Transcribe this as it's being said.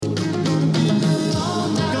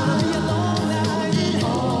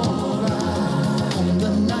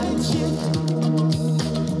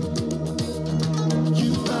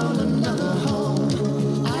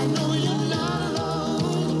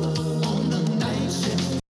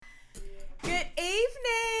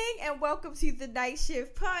welcome to the Night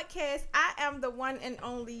Shift Podcast. I am the one and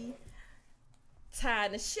only Ty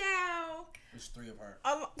Nichelle. There's three of her.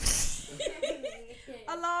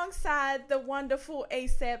 Alongside the wonderful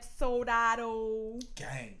ASAP Soldado.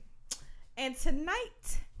 Gang. And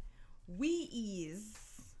tonight, we is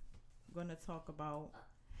going to talk about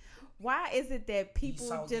why is it that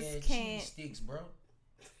people just can't... cheese sticks, bro.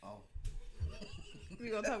 Oh. We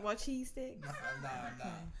going to talk about cheese sticks? Nah.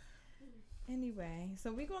 Anyway,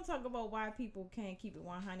 so we're going to talk about why people can't keep it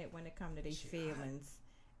 100 when it comes to their feelings.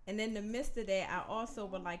 And in the midst of that, I also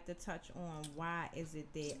would like to touch on why is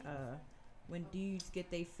it that when dudes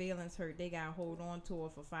get their feelings hurt, they got to hold on to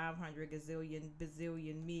it for 500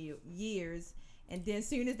 bazillion years. And then as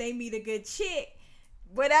soon as they meet a good chick,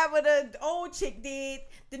 whatever the old chick did,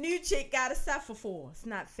 the new chick got to suffer for. It's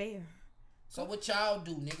not fair. So what y'all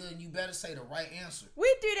do, nigga? And you better say the right answer.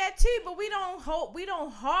 We do that too, but we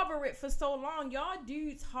don't harbor it for so long. Y'all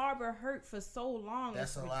dudes harbor hurt for so long.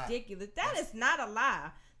 That's it's a lie. ridiculous. That is not a lie.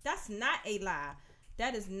 That's not a lie.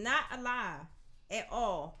 That is not a lie at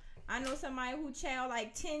all. I know somebody who child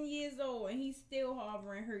like 10 years old and he's still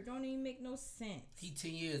harboring hurt. Don't even make no sense. He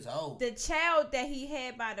 10 years old. The child that he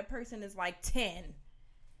had by the person is like 10.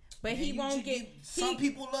 But he won't get. Some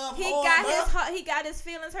people love he hard, he got his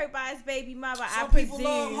feelings hurt by his baby mother. Some I presume. people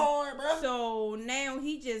love hard, bro. So now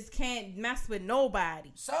he just can't mess with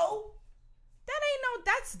nobody. So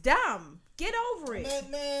That's dumb. Get over it.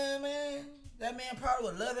 Man. That man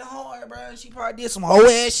probably was loving hard, bro. And she probably did some whole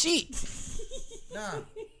ass shit. Nah.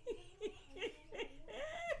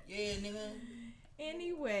 Yeah, nigga.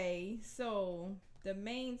 Anyway, so the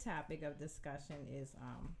main topic of discussion is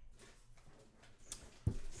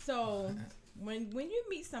so when you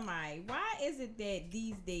meet somebody, why is it that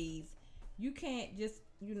these days you can't just,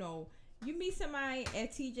 you meet somebody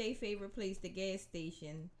at TJ favorite place, the gas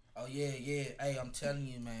station. Oh yeah. Hey, I'm telling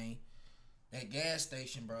you, man. That gas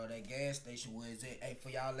station, bro. That gas station, where is it? Hey, for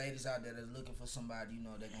y'all ladies out there that's looking for somebody,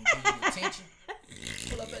 that gonna give you attention.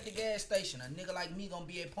 Pull up at the gas station. A nigga like me gonna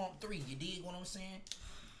be at pump 3. You dig what I'm saying?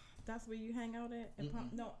 That's where you hang out at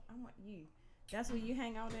pump. No, I want you. That's where you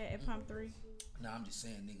hang out at pump 3. No, I'm just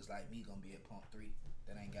saying niggas like me gonna be at pump 3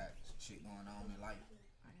 that ain't got shit going on in life.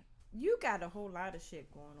 You got a whole lot of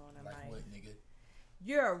shit going on in life. Like what, nigga?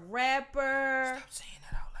 You're a rapper. Stop saying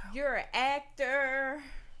that out loud. You're an actor.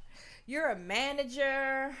 You're a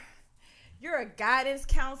manager. You're a guidance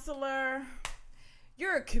counselor.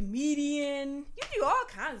 You're a comedian. You do all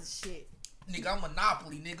kinds of shit. Nigga, I'm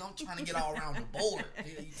Monopoly, nigga. I'm trying to get all around the board. Hell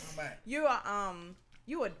you talking about?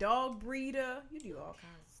 You a dog breeder. You do all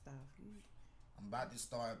kinds of stuff. I'm about to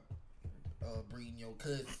start breeding your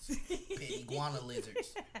cousins. Pet iguana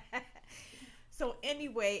lizards. So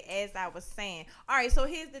anyway, as I was saying, all right, so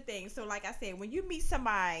here's the thing. So like I said, when you meet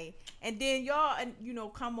somebody and then y'all,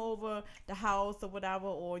 come over the house or whatever,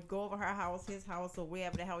 or go over her house, his house, or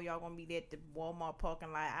wherever the hell y'all gonna meet at the Walmart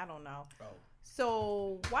parking lot, I don't know. Oh.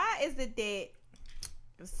 So why is it that,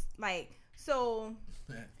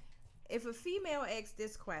 if a female asks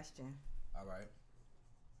this question, all right,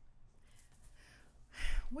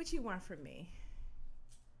 what you want from me?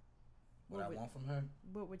 What I want from her?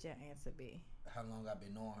 What would your answer be? How long I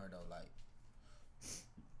been knowing her though? Like,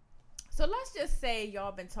 so let's just say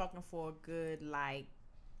y'all been talking for a good let's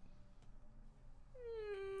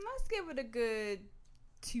give it a good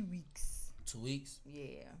 2 weeks. 2 weeks?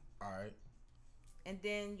 Yeah. All right. And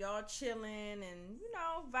then y'all chilling and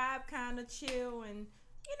vibe kind of chill and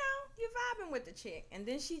you're vibing with the chick, and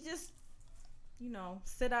then she just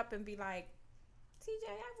sit up and be like, TJ,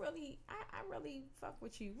 I really fuck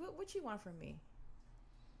with you. What you want from me?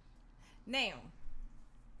 Now,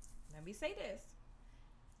 let me say this.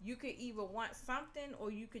 You could either want something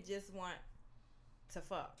or you could just want to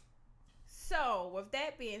fuck. So, with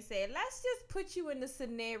that being said, let's just put you in the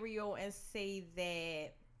scenario and say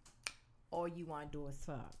that all you want to do is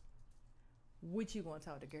fuck. What you gonna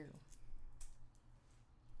tell the girl?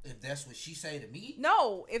 If that's what she say to me?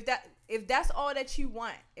 No, if that's all that you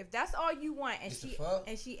want. If that's all you want and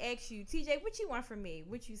she asks you, TJ, what you want from me?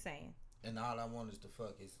 What you saying? And all I want is to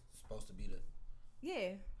fuck. It's supposed to be the...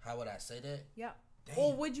 Yeah. How would I say that? Yep. Damn.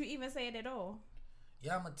 Or would you even say it at all?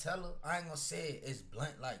 Yeah, I'm going to tell her. I ain't going to say it as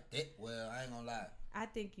blunt like that. Well, I ain't going to lie. I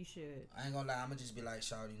think you should. I ain't going to lie. I'm going to just be like,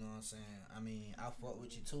 shawty, you know what I'm saying? I mean, I fuck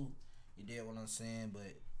with you too. You did what I'm saying,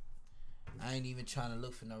 but I ain't even trying to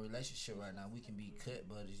look for no relationship right now. We can be cut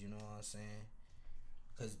buddies, you know what I'm saying?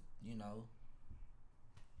 Because, I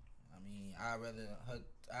mean,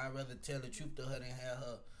 I'd rather tell the truth to her than have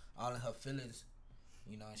her all in her feelings,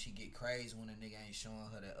 and she get crazy when a nigga ain't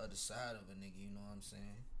showing her that other side of a nigga, you know what I'm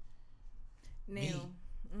saying? Now,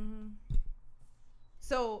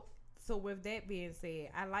 so So with that being said,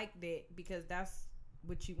 I like that because that's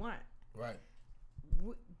what you want. Right.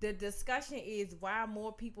 The discussion is why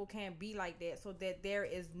more people can't be like that, so that there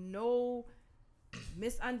is no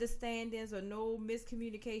misunderstandings or no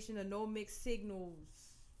miscommunication or no mixed signals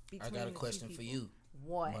between. I got a question for you.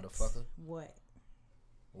 What, motherfucker? What?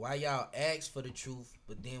 Why y'all ask for the truth,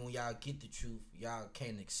 but then when y'all get the truth, y'all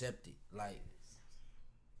can't accept it? Like,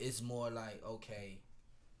 it's more like, okay,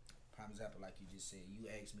 prime example, like you just said, you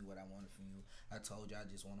asked me what I wanted from you. I told you I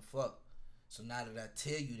just want to fuck. So now that I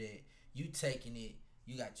tell you that, you taking it,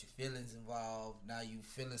 you got your feelings involved. Now you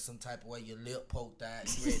feeling some type of way, your lip poked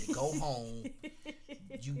out, you ready to go home.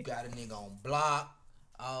 You got a nigga on block,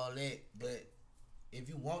 all that. But if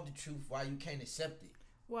you want the truth, why you can't accept it?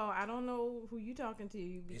 Well, I don't know who you talking to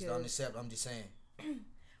because it's unacceptable. I'm just saying.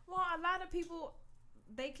 Well, a lot of people,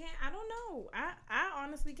 they can't. I don't know. I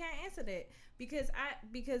honestly can't answer that because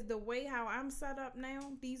the way how I'm set up now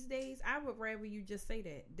these days, I would rather you just say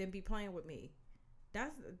that than be playing with me.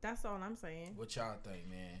 That's all I'm saying. What y'all think,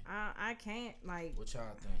 man? I can't like. What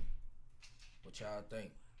y'all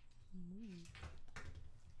think?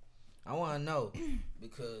 I want to know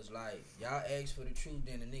because like y'all ask for the truth,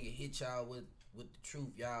 then the nigga hit y'all with the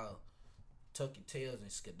truth. Y'all tuck your tails and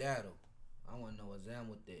skedaddle. I want to know what's down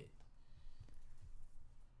with that.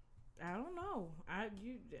 I don't know.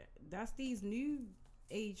 That's these new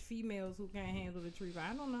age females who can't handle the truth.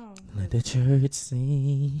 I don't know. Let the church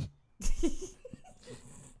sing.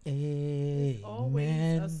 It's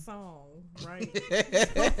always a song, right?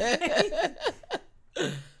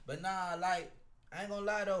 But nah, like I ain't gonna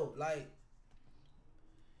lie though, like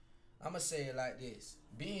I'ma say it like this: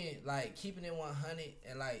 being like keeping it 100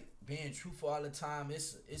 and like being truthful all the time,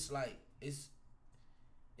 it's like it's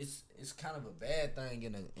kind of a bad thing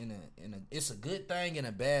in a it's a good thing in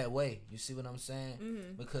a bad way. You see what I'm saying?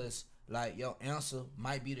 Mm-hmm. Because like your answer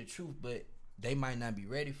might be the truth, but they might not be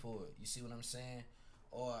ready for it. You see what I'm saying?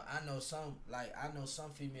 Or I know some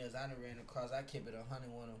females I done ran across. I kept it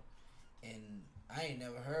 100 with them, and I ain't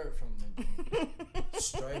never heard from them again.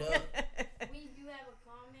 Straight up. We do have a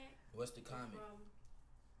comment. What's the comment? From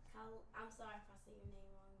Kyle. I'm sorry if I say your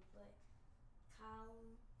name wrong, but Kyle.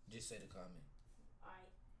 Just say the comment.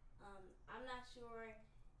 Alright. I'm not sure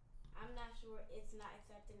it's not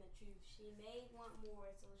accepting the truth. She may want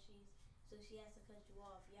more, so she has to cut you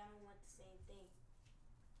off. Y'all don't want the same thing.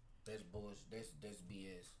 That's bullshit. That's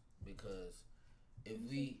BS. Because if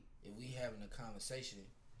we having a conversation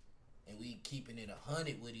and we keeping it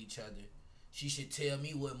 100 with each other, she should tell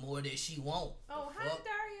me what more that she want. Oh, hi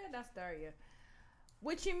Daria. That's Daria.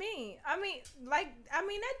 What you mean? I mean,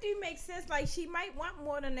 that do make sense. Like, she might want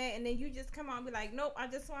more than that, and then you just come out and be like, nope, I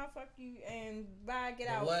just want to fuck you, and bye, get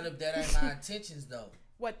out. What if that ain't my intentions, though?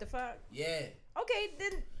 What the fuck? Yeah. Okay,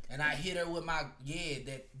 then. And I hit her with my,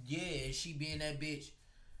 and she being that bitch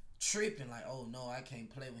tripping, like, oh, no, I can't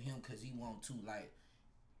play with him because he want to, like,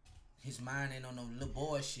 his mind ain't on no little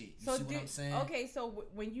boy shit. You see what I'm saying? Okay, so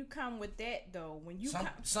when you come with that, though,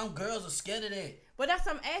 some girls are scared of that. But that's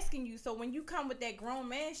what I'm asking you. So when you come with that grown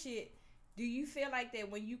man shit, do you feel like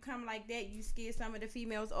that when you come like that, you scare some of the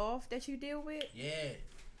females off that you deal with? Yeah.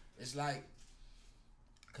 It's like,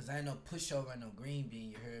 because I ain't no pushover, no green bean,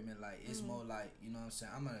 you heard me? Like, it's more like, you know what I'm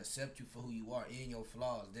saying? I'm going to accept you for who you are and your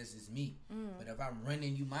flaws. This is me. But if I'm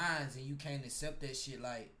running you minds and you can't accept that shit,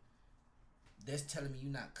 like, that's telling me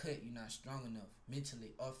you're not cut, you're not strong enough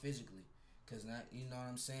mentally or physically. Because, you know what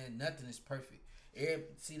I'm saying? Nothing is perfect.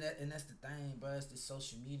 See that, and that's the thing, bro. It's the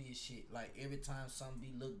social media shit. Like, every time something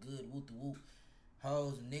be look good, whoop the whoop,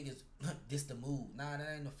 hoes and niggas, this the mood. Nah, that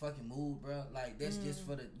ain't the fucking mood, bro. Like, that's just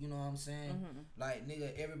for the, you know what I'm saying? Like,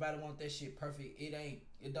 nigga, everybody want that shit perfect.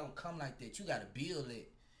 It don't come like that. You gotta build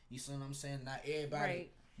it. You see what I'm saying? Not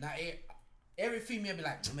everybody, every female be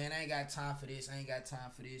like, man, I ain't got time for this. I ain't got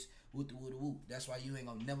time for this. Whoop the whoop the whoop. That's why you ain't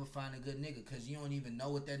gonna never find a good nigga, cause you don't even know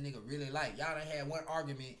what that nigga really like. Y'all done had one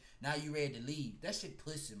argument, now you ready to leave. That shit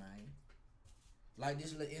pussy, man. Like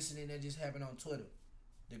this little incident that just happened on Twitter.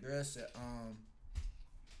 The girl said,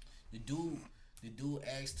 the dude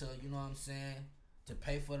asked her, you know what I'm saying, to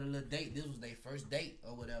pay for the little date. This was their first date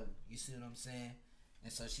or whatever. You see what I'm saying?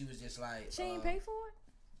 And so she was just like, she ain't pay for it?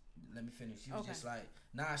 Let me finish. She was just like,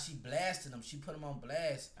 nah, she blasted him. She put him on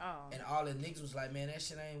blast. And all the niggas was like, man, that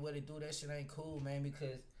shit ain't what it do. That shit ain't cool, man,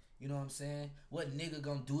 because, you know what I'm saying? What nigga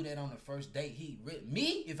gonna do that on the first date?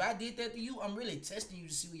 Me? If I did that to you, I'm really testing you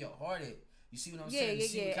to see where your heart is. You see what I'm saying? To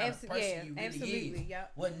see what kind of person you really is.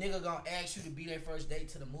 Yep. What nigga gonna ask you to be their first date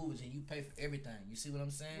to the movies and you pay for everything? You see what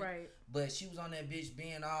I'm saying? Right. But she was on that bitch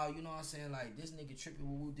being all, you know what I'm saying? Like, this nigga tripping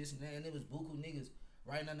woo this and that. And it was buku niggas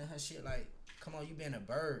writing under her shit like, come on, you being a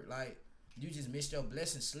bird. Like, you just missed your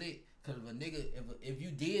blessing slick. Cause if a nigga, if you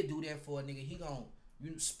did do that for a nigga, he gon'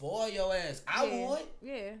 you spoil your ass. I would.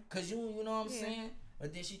 Yeah. Cause you know what I'm saying?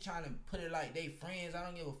 But then she trying to put it like they friends. I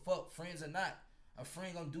don't give a fuck, friends or not. A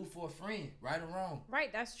friend gonna do for a friend, right or wrong.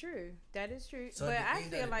 Right, that's true. That is true. So but at the I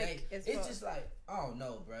end feel of the like day, it's just like, I don't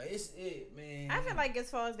know, bro. It's it, man. I feel like as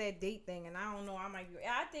far as that date thing, and I don't know,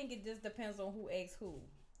 I think it just depends on who asks who.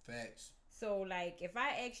 Facts. So like, if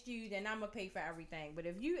I asked you, then I'm gonna pay for everything. But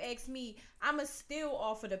if you ask me, I'ma still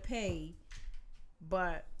offer to pay.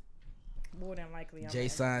 But more than likely, Jay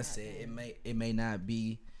Sign said it may not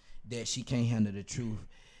be that she can't handle the truth.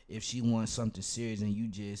 If she wants something serious and you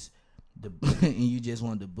just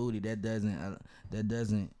want the booty, that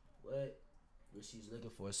doesn't what she's looking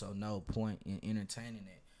for. So no point in entertaining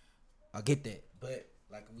it. I get that, but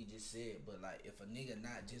like we just said, but like if a nigga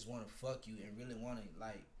not just want to fuck you and really want to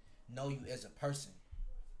like know you as a person,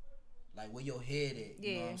 like where your head at,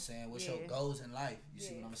 you know what I'm saying? What's your goals in life? You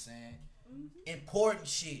see what I'm saying? Mm-hmm. Important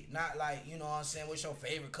shit, not like, you know what I'm saying, what's your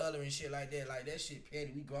favorite color and shit like that. Like that shit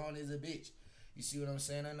petty. We grown as a bitch. You see what I'm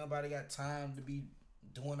saying? Ain't nobody got time to be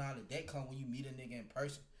doing all of that come when you meet a nigga in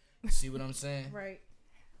person. You see what I'm saying? Right.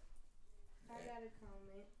 I got a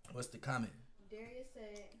comment. What's the comment? Darius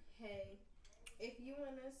said, hey, if you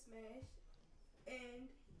want to smash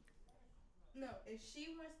if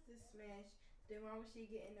she wants to smash, then why would she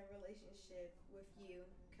get in a relationship with you?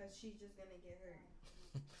 Because she's just going to get hurt.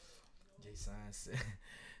 Jay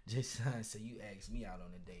Sign said, you asked me out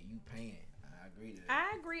on a date. You paying. I agree to that.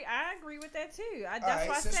 I agree with that too. That's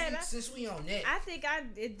why I said since we on that, I think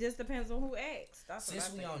it just depends on who asks. That's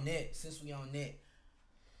since we on that,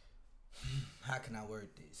 how can I word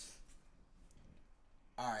this?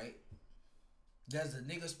 All right, does a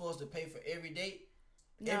nigga supposed to pay for every date?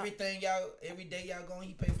 No. Every day y'all going,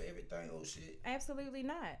 he pay for everything. Oh shit. Absolutely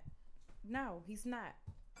not. No, he's not.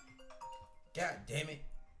 God damn it.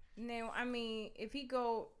 Now, I mean, if he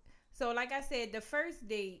go, so like I said, the first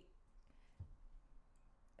date,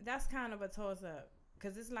 that's kind of a toss up.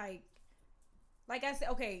 Because it's like I said,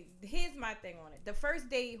 okay, here's my thing on it. The first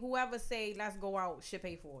date, whoever say, let's go out, should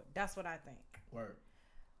pay for it. That's what I think. Word.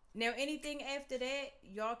 Now, anything after that,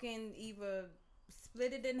 y'all can either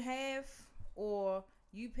split it in half, or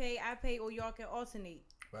you pay, I pay, or y'all can alternate.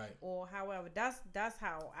 Right. Or however. That's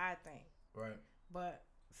how I think. Right. But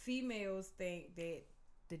females think that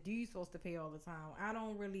the dude's supposed to pay all the time. I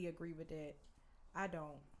don't really agree with that. I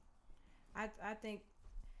don't. I think,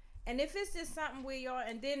 and if it's just something where y'all,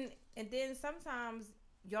 and then sometimes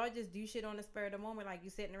y'all just do shit on the spur of the moment, like you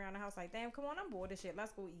sitting around the house like, damn, come on, I'm bored of shit,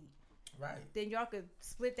 let's go eat. Right. Then y'all could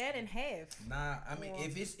split that in half. Nah, I mean,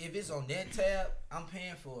 if it's on that tab, I'm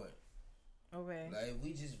paying for it. Okay. Like if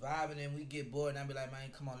we just vibing and we get bored, and I be like,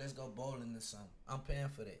 man, come on, let's go bowling or something. I'm paying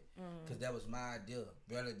for that because that was my idea.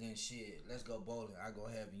 Better than shit. Let's go bowling. I go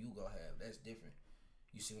have, you go have. That's different.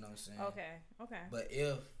 You see what I'm saying? Okay. But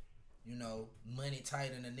if you know money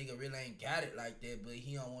tight and the nigga really ain't got it like that, but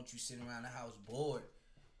he don't want you sitting around the house bored,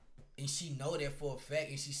 and she know that for a fact,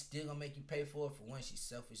 and she still gonna make you pay for it. For one, she's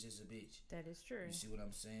selfish as a bitch. That is true. You see what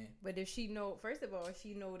I'm saying? But if she know, first of all, if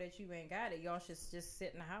she know that you ain't got it, y'all should just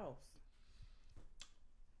sit in the house.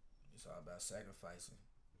 It's all about sacrificing.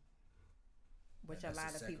 Which a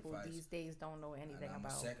lot of people these days don't know anything about. I'm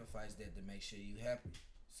gonna sacrifice that to make sure you happy.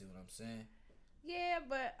 See what I'm saying? Yeah,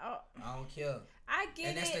 but I don't care. I get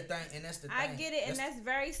and that's it. That's the thing. I get it, and that's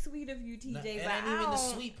very sweet of you, TJ. And but ain't even the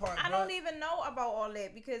sweet part. I don't even know about all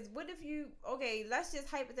that, because what if you? Okay, let's just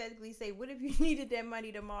hypothetically say, what if you needed that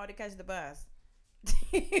money tomorrow to catch the bus?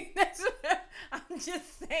 That's what I'm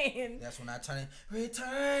just saying. That's when I turn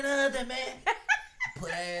Return of the Man.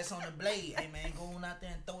 Put ass on the blade. Hey man, go on out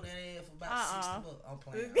there and throw that ass for about $60. I'm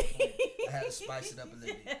playing. I had to spice it up a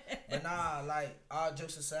little bit. But nah, like all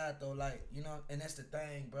jokes aside though, like, you know, and that's the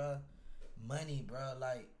thing, bro. Money, bro,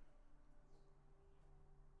 like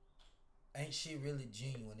ain't shit really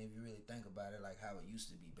genuine if you really think about it, like how it used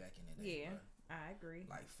to be back in the day. Yeah, bro. I agree.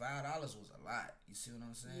 Like $5 was a lot. You see what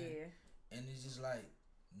I'm saying? Yeah. And it's just like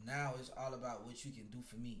now it's all about what you can do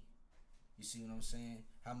for me. You see what I'm saying?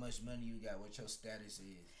 How much money you got, what your status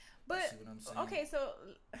is. But, you see what I'm saying? Okay, so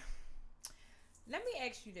let me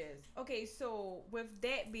ask you this. Okay, so with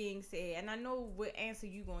that being said, and I know what answer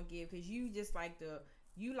you gonna give, because you just like that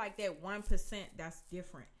 1% that's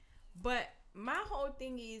different. But my whole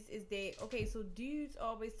thing is that, okay, so dudes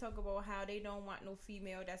always talk about how they don't want no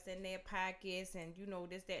female that's in their pockets and, you know,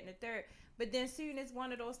 this, that, and the third. But then soon as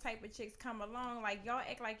one of those type of chicks come along, like, y'all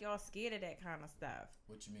act like y'all scared of that kind of stuff.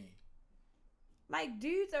 What you mean? Like,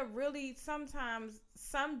 dudes are really, sometimes,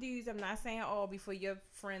 some dudes, I'm not saying all before your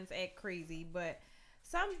friends act crazy, but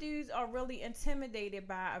some dudes are really intimidated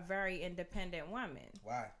by a very independent woman.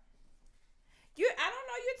 Why? I don't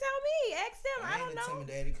know. You tell me. Ask them. I don't ain't know.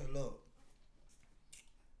 intimidated, cause look.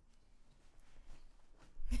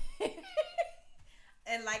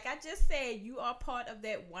 And like I just said, you are part of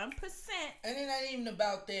that 1%. And it ain't even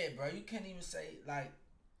about that, bro. You can't even say, like,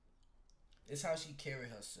 it's how she carry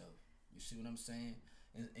herself. You see what I'm saying?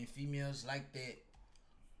 And females like that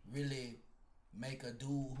really make a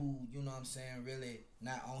dude who, you know what I'm saying, really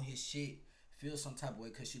not on his shit feel some type of way,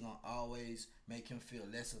 because she gonna always make him feel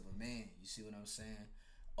less of a man. You see what I'm saying?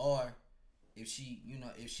 Or if she, you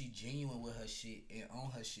know, if she genuine with her shit and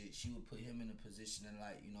on her shit, she would put him in a position of,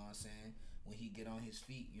 like, you know what I'm saying, when he get on his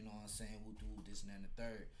feet, you know what I'm saying, woo do this and that and the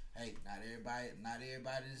third. Hey, not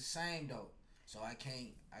everybody is the same though. So I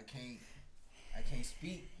can't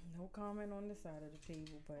speak. No comment on this side of the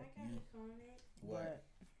table, but I got a comment. What?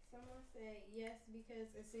 Someone said yes because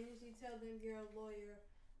as soon as you tell them you're a lawyer,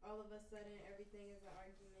 all of a sudden everything is an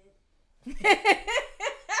argument.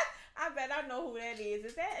 I bet I know who that is.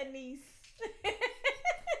 Is that Anise?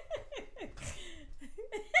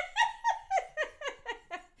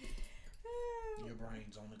 Your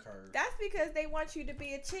brain's on the curve. That's because they want you to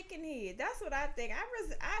be a chicken head. That's what I think.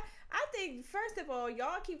 I think, first of all,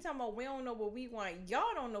 y'all keep talking about we don't know what we want.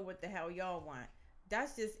 Y'all don't know what the hell y'all want.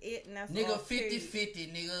 That's just it, and that's Nigga, all,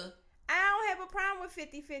 50-50, nigga. I don't have a problem with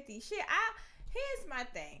 50-50. Shit, here's my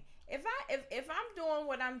thing. If I'm doing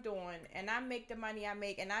what I'm doing and I make the money I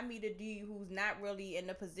make and I meet a dude who's not really in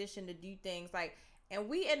the position to do things like, and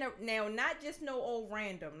we in a, now not just no old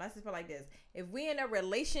random, let's just put it like this. If we in a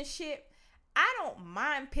relationship, I don't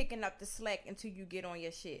mind picking up the slack until you get on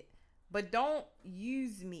your shit. But don't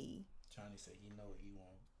use me. Johnny said he know what he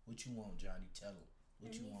want. What you want, Johnny? Tell him.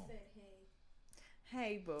 What you want? Said,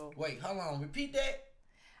 Hey, boo. Wait, hold on. Repeat that.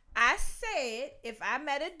 I said if I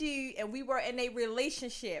met a dude and we were in a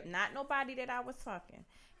relationship, not nobody that I was fucking.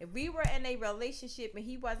 If we were in a relationship and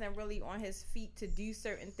he wasn't really on his feet to do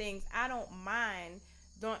certain things, I don't mind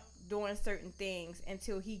doing certain things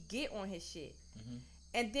until he get on his shit. Mm-hmm.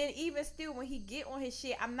 And then even still, when he get on his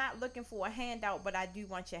shit, I'm not looking for a handout, but I do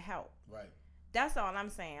want your help. Right. That's all I'm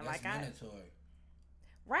saying. That's like mandatory.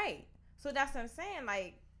 Right. So that's what I'm saying.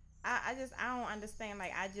 Like, I don't understand.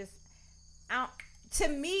 Like, I don't. To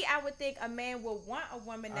me, I would think a man would want a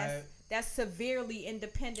woman that's severely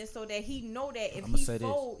independent, so that he know that if he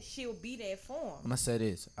folds, she'll be there for him. I'm gonna say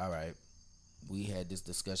this. All right, we had this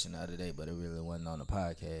discussion the other day, but it really wasn't on the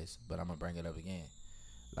podcast. But I'm gonna bring it up again.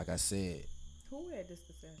 Like I said, who had this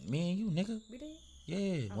discussion? Me and you, nigga. We did. Yeah.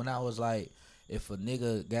 Okay. When I was like, if a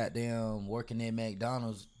nigga goddamn working at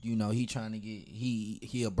McDonald's, you know, he trying to get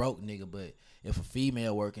he a broke nigga, but if a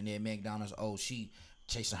female working at McDonald's, oh, she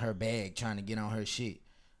chasing her bag, trying to get on her shit.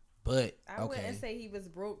 But I wouldn't say he was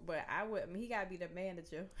broke, but he gotta be the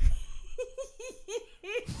manager.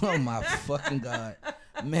 Oh my fucking God,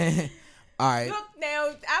 man! All right. Look now,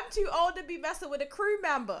 I'm too old to be messing with a crew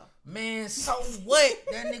member. Man, so what?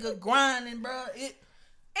 That nigga grinding, bro. And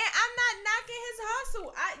I'm not knocking his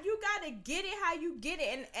hustle. You gotta get it how you get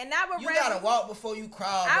it, and I would. You gotta walk before you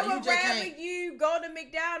crawl. I would rather you go to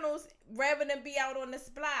McDonald's rather than be out on the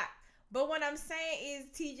block. But what I'm saying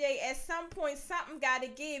is, TJ, at some point, something got to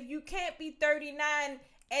give. You can't be 39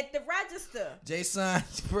 at the register. Jason,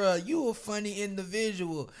 bro, you a funny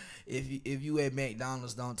individual. If you at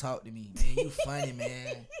McDonald's, don't talk to me, man. You funny,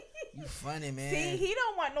 man. You funny, man. See, he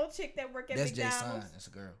don't want no chick that work at That's McDonald's. Jason. That's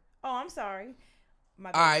a girl. Oh, I'm sorry.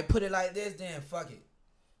 All right, put it like this then. Fuck it.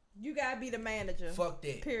 You got to be the manager. Fuck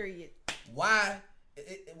that. Period. Why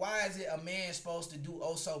is it a man supposed to do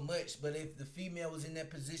so much, but if the female was in that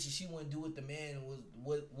position, she wouldn't do what the man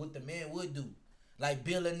what the man would do, like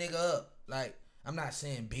build a nigga up. Like, I'm not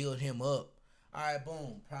saying build him up. All right,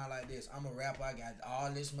 boom, probably like this. I'm a rapper. I got all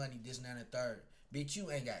this money, this and that and the third. Bitch, you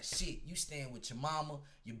ain't got shit. You staying with your mama,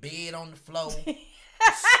 your bed on the floor.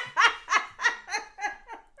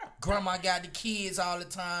 Grandma got the kids all the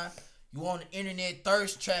time. You on the internet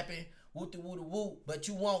thirst trapping. Whoop the whoop whoop, but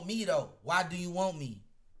you want me though. Why do you want me?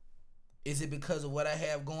 Is it because of what I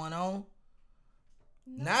have going on?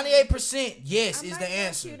 No. 98% yes is the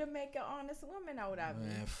answer. I want you to make an honest woman out of me.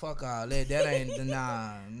 Man, fuck all that. That ain't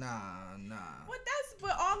nah.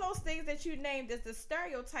 But all those things that you named is the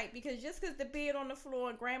stereotype, because just because the bed on the floor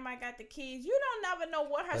and grandma got the keys, you don't never know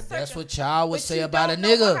what her. That's what y'all would say about a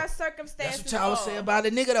nigga. Her circumstances. That's what y'all would say about a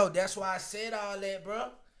nigga though. That's why I said all that, bro.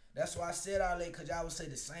 That's why I said all that, because y'all would say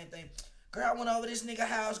the same thing. Girl, I went over this nigga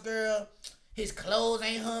house, girl. His clothes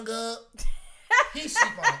ain't hung up. He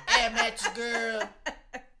sleep on an air mattress, girl.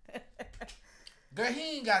 Girl,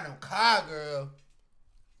 he ain't got no car, girl.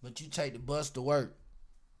 But you take the bus to work.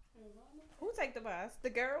 Who take the bus? The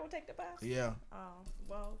girl who take the bus? Yeah. Oh,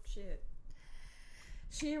 well, shit.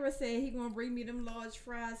 Shira said he gonna bring me them large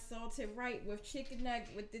fries salted right with chicken nugget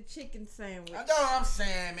with the chicken sandwich. I know what I'm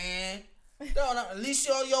saying, man. At least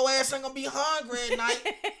your ass ain't gonna be hungry at night.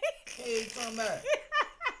 Hey, you talking about?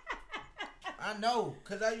 I know,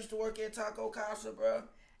 cause I used to work at Taco Casa, bro.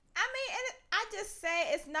 I mean, and I just say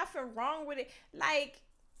it's nothing wrong with it. Like,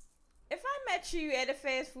 if I met you at a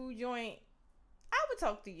fast food joint, I would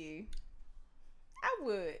talk to you. I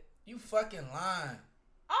would. You fucking lying.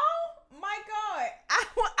 Oh my God,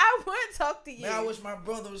 I would talk to you. Man, I wish my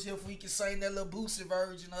brother was here for he could sing that little Boosie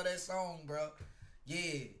version of that song, bro.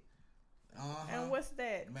 Yeah. And what's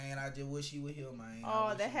that? Man, I just wish he was here, man.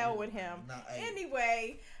 Oh, the hell with him. Nah, hey.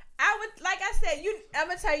 Anyway, I would, like I said, I'm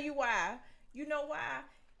gonna tell you why. You know why?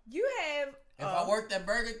 You have. If I worked at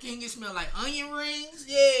Burger King, it smelled like onion rings.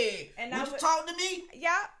 Yeah. And would you talk to me?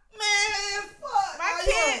 Yeah. Man, fuck.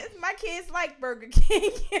 My kids like Burger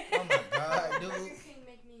King. Oh my God, dude. Burger King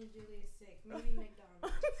make me and Julia sick. Maybe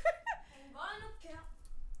McDonald's.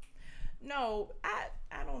 No,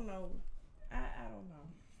 I don't know. I don't know.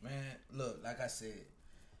 Man, look, like I said,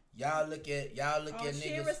 y'all look at niggas.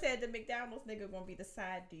 Shira said the McDonald's nigga gonna be the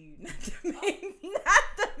side dude, not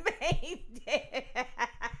the main dick.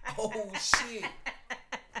 Oh shit.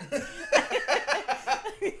 Wait,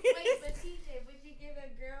 but TJ, would you give a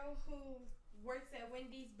girl who works at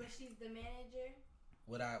Wendy's but she's the manager?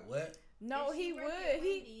 What? No, If he she work would. at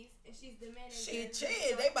Wendy's and she's the manager. Shit,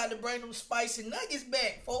 Chad, they about to bring them spicy nuggets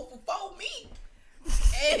back. 4 for 4 me.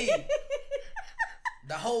 Hey.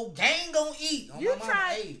 The whole gang gonna eat. On You my mama.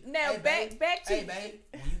 try Hey, now. hey, Back to hey, babe.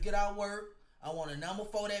 When you get out work, I want a number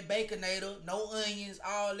 4 that baconator, no onions,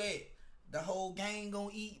 all that. The whole gang gonna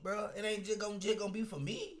eat, bro. It ain't just gonna be for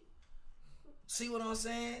me. See what I'm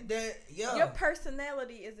saying? Your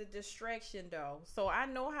personality is a distraction, though. So I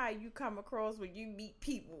know how you come across when you meet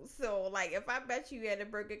people. So, like, if I bet you at a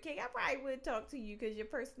Burger King, I probably would talk to you because your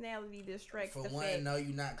personality distracts For the one, fact. no,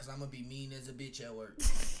 you not, because I'm gonna be mean as a bitch at work.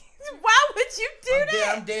 Why would you do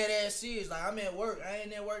that? I'm dead ass serious. Like, I'm at work. I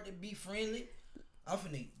ain't at work to be friendly. I'm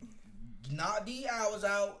finna knock these hours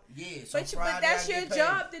out. Yeah, so But that's your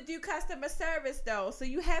job to do customer service, though. So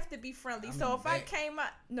you have to be friendly. So if I came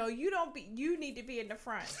up, no, you don't be. You need to be in the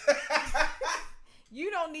front.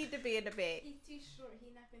 You don't need to be in the back. He's too short.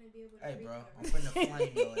 He's not gonna be able to. Hey, reach bro, her. I'm finna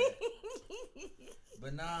flame your ass.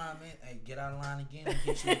 But nah, man. Hey, get out of line again and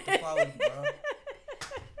get you with the 40, bro.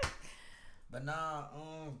 But nah,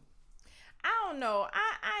 I don't know.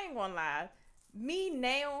 I ain't gonna lie. Me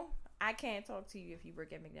now, I can't talk to you if you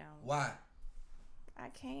work at McDonald's. why? I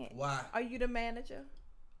can't. Why? Are you the manager?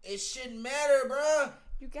 It shouldn't matter, bro.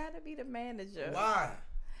 You gotta be the manager. Why?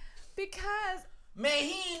 Because Man,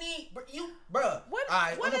 he ain't eat, bro. what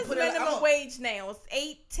Right, what I'ma is put it- minimum wage now? It's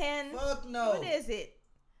 8, 10. Fuck no. What is it?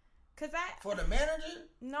 Cause For the manager?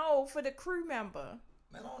 no, for the crew member.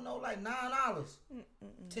 Man, I don't know, like $9,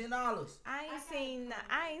 $10. I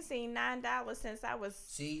ain't seen $9 since I was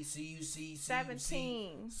See,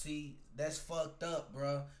 17. See, that's fucked up,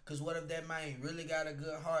 bro. Cause what if that man really got a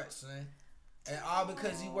good heart, son? And all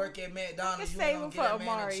because he work at McDonald's, you ain't gonna get that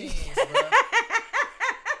man a chance, bro.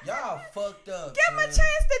 Y'all fucked up. Give him a son.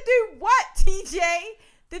 chance to do what, TJ?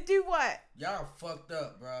 To do what? Y'all fucked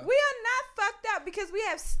up, bro. We are not fucked up because we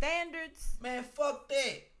have standards. Man, fuck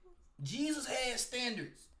that. Jesus had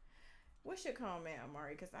standards. What's your comment,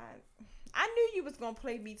 Amari? Because I knew you was gonna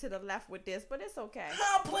play me to the left with this, but it's okay.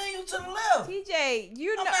 How I'm playing you to the left? TJ,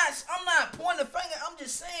 you know. I'm not pointing the finger. I'm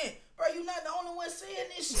just saying, bro. You not the only one saying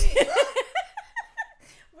this shit, bro.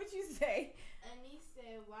 What you say? Anise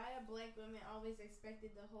said, "Why are black women always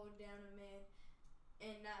expected to hold down a man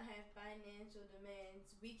and not have financial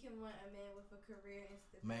demands? We can want a man with a career and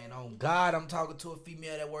stability." Man, on God, I'm talking to a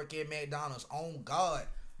female that work at McDonald's. On God.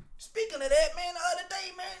 Speaking of that, man, the other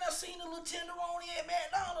day, man, I seen a little tenderoni at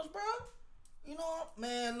McDonald's, bro. You know,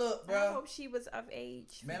 man, look, bro. I hope she was of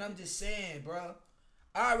age. Man, I'm just saying, bro.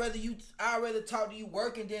 I'd rather talk to you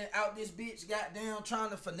working than out this bitch goddamn trying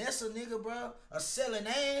to finesse a nigga, bro. Or selling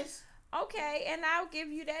ass. Okay, and I'll give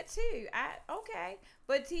you that too. Okay,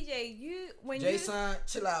 but TJ, Jason,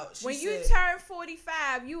 chill out. She when said, you turn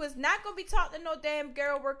 45, you is not gonna be talking to no damn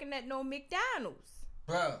girl working at no McDonald's.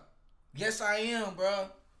 bro, yes I am, bro.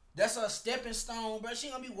 That's a stepping stone, bro. She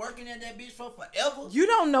gonna be working at that bitch for forever. You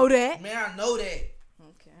don't know that. Man, I know that.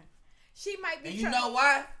 Okay. She might be. And you know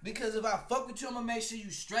why? Because if I fuck with you, I'm gonna make sure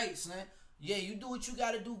you straight, son. Yeah, you do what you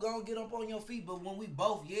gotta do. Go and get up on your feet. But when we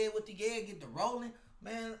both, get the rolling,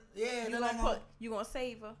 man, yeah. You gonna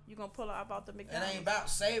save her. You gonna pull her up out the It McDonald's. ain't about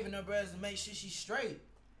saving her, bro. It's to make sure she's straight.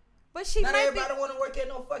 But she Not might everybody want to work at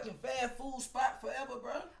no fucking fast food spot forever,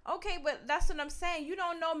 bro. Okay, but that's what I'm saying. You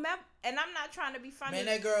don't know, and I'm not trying to be funny. Man,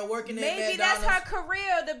 that girl working at Maybe McDonald's. that's her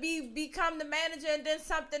career to become the manager and then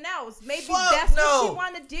something else. Maybe Fuck that's no. what she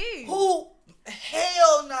want to do. Who?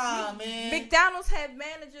 Hell nah, man. McDonald's have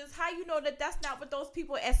managers. How you know that that's not what those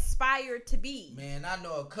people aspire to be? Man, I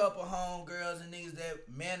know a couple homegirls and niggas that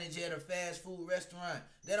manage at a fast food restaurant.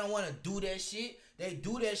 They don't want to do that shit. They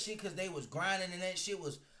do that shit because they was grinding and that shit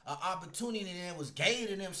was an opportunity and it was gay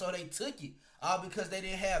to them, so they took it. All because they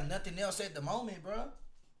didn't have nothing else at the moment, bro.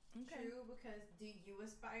 Okay. True, because do you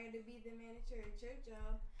aspire to be the manager at your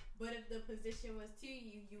job? But if the position was to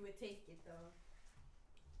you, you would take it though.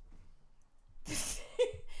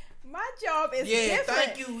 My job is different.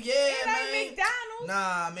 Thank you. Yeah, it man. ain't McDonald's.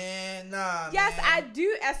 Nah, man. Yes, I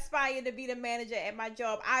do aspire to be the manager at my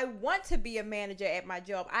job. I want to be a manager at my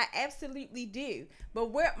job. I absolutely do.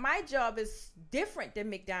 But my job is different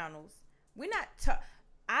than McDonald's. We're not.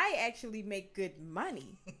 I actually make good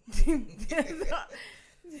money.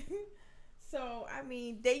 So I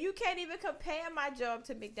mean, you can't even compare my job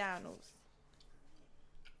to McDonald's.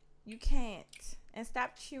 You can't. And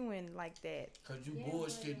stop chewing like that. Cause you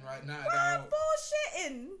bullshitting right now, Why dog.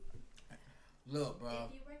 bullshitting? Look, bro.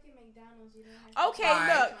 If you work at McDonald's, you don't have to. Okay,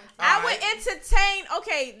 look. I would entertain.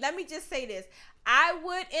 Okay, let me just say this. I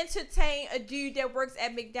would entertain a dude that works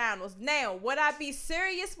at McDonald's. Now, would I be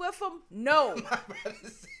serious with him? No. My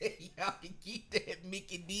brother said y'all can keep that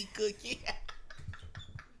Mickey D cookie.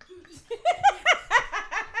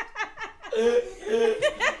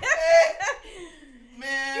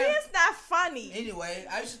 Man, it's not funny. Anyway,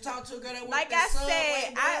 I used to talk to a girl that worked like at I Subway,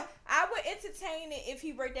 said, bro. I would entertain it if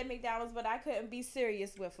he worked at McDonald's, but I couldn't be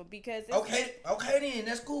serious with him because it's okay then,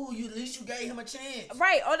 that's cool. You at least you gave him a chance.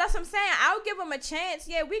 Right. Oh, that's what I'm saying. I'll give him a chance.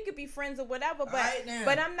 Yeah, we could be friends or whatever, but Right then.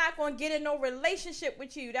 but I'm not gonna get in no relationship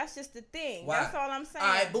with you. That's just the thing. Why? That's all I'm saying.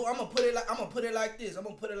 All right, boo. I'm gonna put it like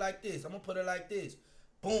this.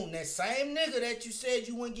 Boom, that same nigga that you said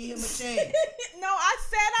you wouldn't give him a chance. No, I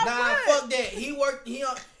said I would. Fuck that. He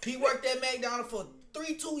worked at McDonald's for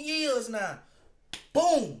 2 years now.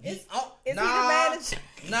 Boom. Is he the manager?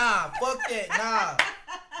 Nah, fuck that. Nah.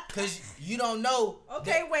 Cause you don't know.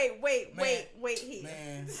 Okay, that, wait here.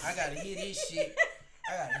 Man, I gotta hear this shit.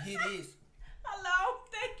 Hello,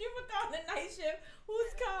 thank you for calling the night shift.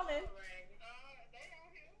 Who's calling?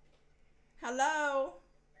 Hello.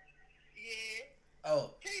 Yeah.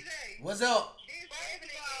 Oh. TJ. What's up?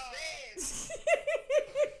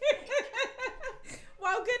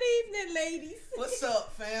 Well, good evening, ladies. What's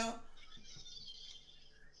up, fam? Yeah.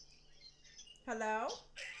 Hello.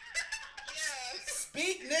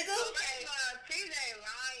 Speak, nigga. Okay, TJ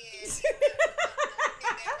lying. TJ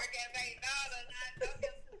work at McDonald's. I know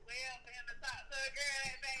him too well for him to talk to a girl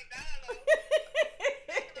at McDonald's.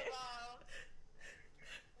 First of all,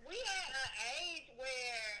 we at an age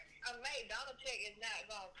where a McDonald's check is not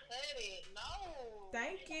gonna cut it. No.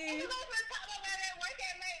 Thank You you. know what talk about that work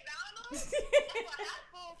at McDonald's? That's what high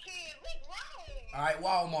school kids. We grown. All right,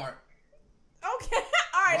 Walmart. Okay.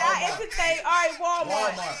 All right, I Walmart. entertain. All right,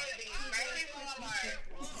 Walmart. Walmart. Maybe Walmart.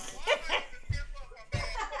 Walmart is different from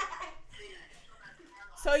that.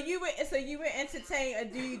 So you would entertain a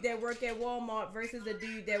dude that work at Walmart versus a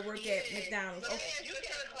dude that work at McDonald's. But Okay. you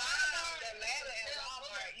can climb the ladder at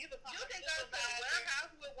Walmart. You can go to the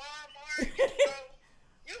warehouse with Walmart.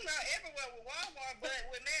 You can go everywhere with Walmart, but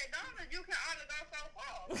with McDonald's, you can only go so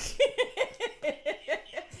far.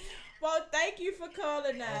 Well, thank you for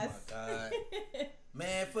calling us. Oh my God.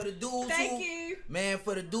 Man, for the dudes Thank you. Man,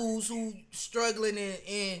 for the dudes who struggling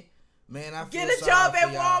and man, I feel Get a sorry job for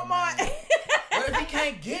at y'all, Walmart. man. What if he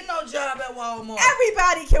can't get no job at Walmart?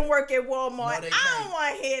 Everybody can work at Walmart. No, they I can't. don't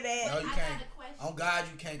want to hear that. No, you I can't. got a question. On God,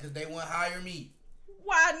 you can't, cause they won't hire me.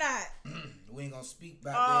 Why not? We ain't gonna speak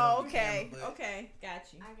about Oh, that. on the okay. camera, but Okay, got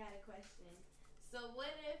you. I got a question. So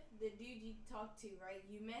what if the dude you talked to, right?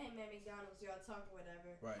 You met him at McDonald's, y'all talk or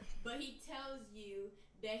whatever. Right. But he tells you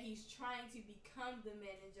that he's trying to become the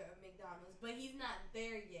manager of McDonald's, but he's not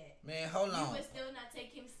there yet. Man, hold You on. would still not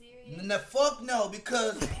take him serious? The fuck no,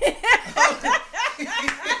 because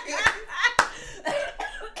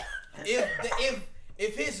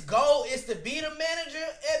if his goal is to be the manager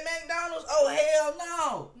at McDonald's, oh hell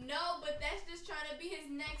no. No, but that's just trying to be his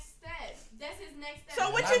next step. That's his next step. So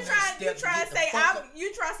what I'm you next trying step to to get the say? fuck up. You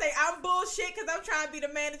trying to say I'm bullshit because I'm trying to be the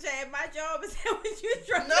manager at my job? Is that what you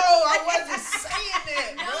trying No, to say? I wasn't saying that,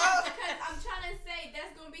 No, bro. because I'm trying to say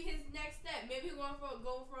that's gonna be his next step. Maybe he's gonna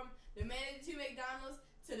go from the manager to McDonald's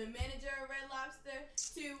to the manager of Red Lobster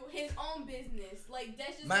to his own business. Like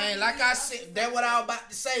that's just Man, gonna like be I his said, other that's what I was step. about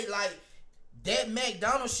to say. Like, That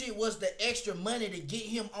McDonald's shit was the extra money to get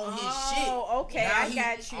him on his shit. Oh, okay, Now I he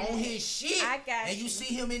got you. on his shit. I got and you you.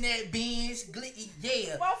 see him in that Benz,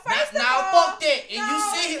 yeah. Well, first now, of all, fuck that. And you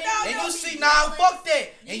no, see him, no, and no, you be see now, fuck that.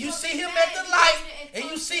 And You you gonna see be him mad at the and light, you and you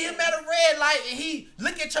talk see to him him. at a red light, and he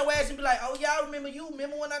look at your ass and be like, oh yeah, I remember you.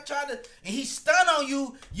 Remember when I tried to? And he stun on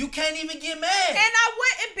you. You can't even get mad. And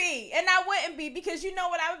I wouldn't be because you know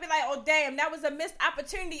what, I would be like, oh damn, that was a missed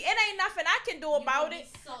opportunity. It ain't nothing I can do about it.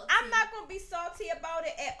 I'm not gonna be salty about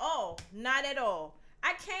it at all. Not at all.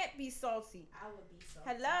 I can't be salty. I would be so.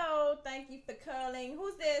 Hello, thank you for calling.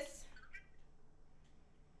 Who's this?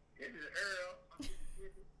 This is Earl.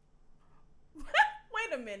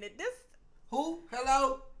 Wait a minute. This Who?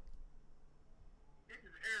 Hello. This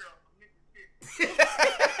is Earl from Mississippi.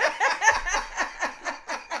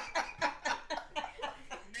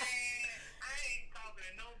 Man, I ain't talking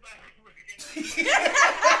to nobody working.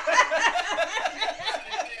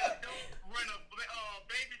 Don't run a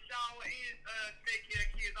baby shower and take care of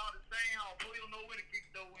kids all the same house. Boy, you don't know when to kick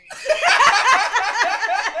the wind.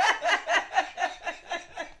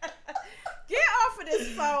 Get off of this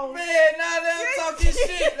phone. Man, now let him talk his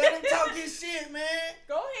shit. Let him talk his shit, man.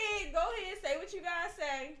 Go ahead. Say what you gotta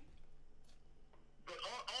say. But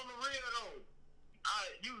on the real though,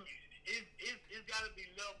 it's got to be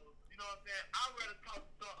levels. You know what I'm saying? I'd rather talk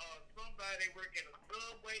to somebody that work in a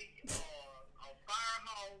subway or a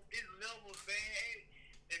firehouse. It's levels, man.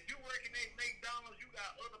 If you working at McDonald's, you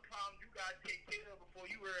got other problems you got to take care of before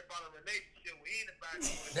you worry about a relationship with anybody.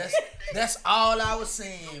 That's all I was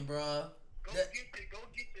saying, bro. Go get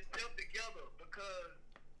yourself together because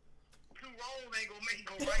two wrongs ain't gonna make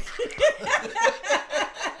no right.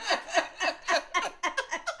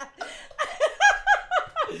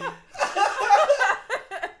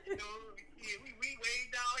 You know, yeah, we way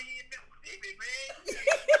down here in Mississippi, man. We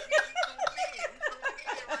doing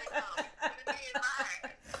it right now. We putting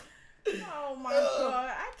it in. Oh my god,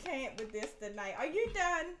 I can't with this tonight. Are you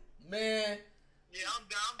done? Man. Yeah, I'm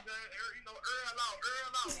done. You know, Earl out.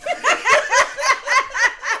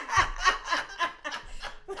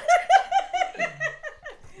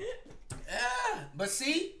 Yeah,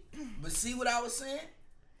 but see what I was saying,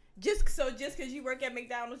 Just because you work at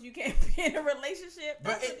McDonald's, you can't be in a relationship.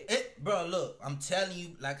 bro. Bro, look, I'm telling you,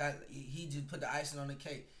 he just put the icing on the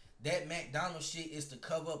cake. That McDonald's shit is to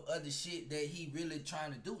cover up other shit that he really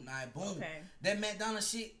trying to do. Now, boom, Okay. that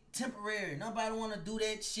McDonald's shit temporary. Nobody want to do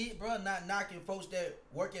that shit, bro. Not knocking folks that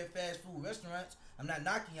work at fast food restaurants. I'm not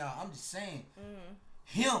knocking y'all. I'm just saying,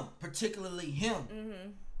 him, particularly him. Mm-hmm.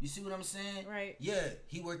 You see what I'm saying? Right. Yeah,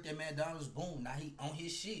 he worked at McDonald's. Boom. Now he on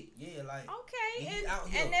his shit. Yeah, like. Okay, And he out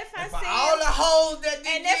here. and if I for see all the hoes that and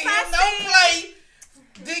didn't if get I him no play,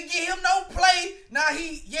 didn't get him no play.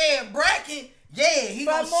 Now bracket. Yeah, he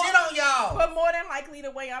But gonna more- shit on y'all. but more than likely, the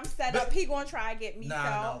way I'm set up, But- he gonna try to get me.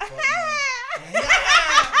 Nah, so. no, fuck no.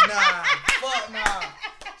 Nah, fuck nah.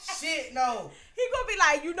 Shit, no. He gonna be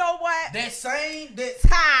like, you know what? That same, that,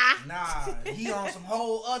 Ty. nah, he on some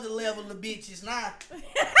whole other level of bitches now.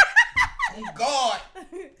 Oh, God.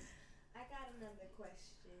 I got another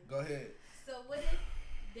question. Go ahead. So what if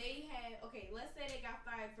they had, okay, let's say they got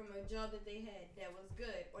fired from a job that they had that was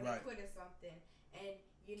good, or Right. they quit or something, and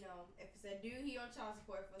you know, if it's a dude, he on child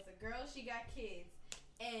support. If it's a girl, she got kids,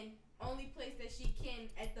 and only place that she can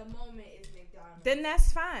at the moment is McDonald's. Then that's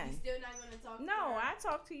You fine. still not gonna talk to No, her? I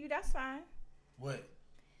talk to you. That's fine. What?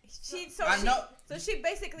 I know. So she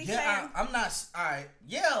basically Yeah, saying, I'm not. All right.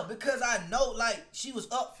 Yeah, because I know, like, she was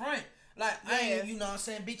up front. Like, I Yeah. ain't, you know what I'm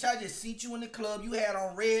saying? Bitch, I just seen you in the club. You had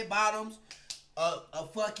on red bottoms, a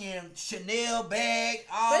fucking Chanel bag,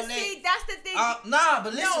 all but that. see, that's the thing. Nah,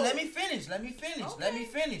 but listen, No. let me finish. Let me Okay.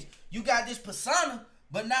 finish. You got this persona,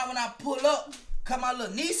 but now when I pull up, come my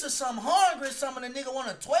little niece or something hungry, some of the nigga want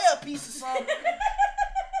a 12-piece or something,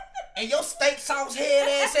 and your steak sauce head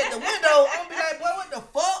ass at the window, I'm gonna be like, boy, what the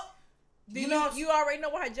fuck? you already know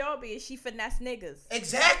what her job is. She finesse niggas.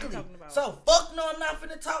 Exactly. What you talking about? So fuck no, I'm not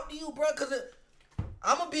finna talk to you, bro, cause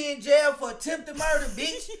I'm gonna be in jail for attempted murder,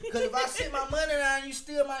 bitch. Cause if I sit my money down and you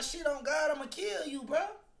steal my shit on God, I'm gonna kill you, bro.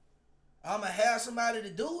 I'm gonna have somebody to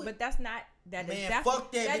do it. But that's not. That is Man, definitely,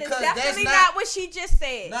 fuck that, that is because that's definitely not- not what she just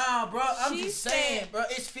said. Nah, bro, I'm She just saying, said- bro.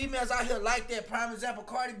 It's females out here like that. Prime example,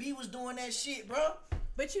 Cardi B was doing that shit, bro.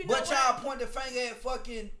 But you know But what? y'all point the finger at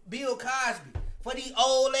fucking Bill Cosby for these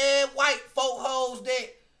old ass white folk hoes that,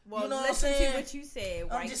 Well, you know what I'm listen saying? to what you said. I'm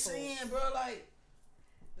white just folks. saying, bro,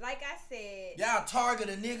 Like I said, y'all target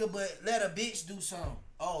a nigga, but let a bitch do something.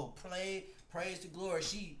 Oh, praise the glory.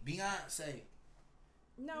 She Beyonce.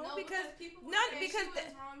 no, No, because people would none say because she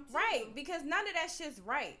was wrong too. right because none of that shit's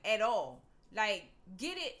right at all. Like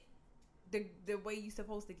get it the way you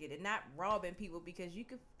supposed to get it, not robbing people because you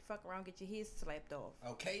could fuck around and get your head slapped off.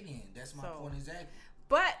 Okay, then that's my So- point exactly.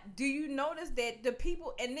 But do you notice that the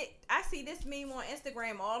people and I see this meme on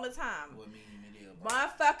Instagram all the time. What meme it is, bro?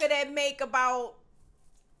 Motherfucker that make about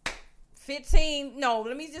 15, no,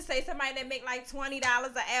 let me just say somebody that make like $20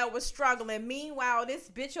 an hour struggling. Meanwhile, this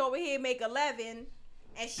bitch over here make 11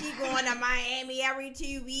 and she going to Miami every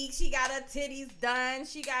 2 weeks. She got her titties done.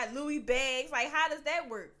 She got Louis bags. Like, how does that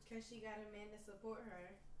work? Because she got a man to support her.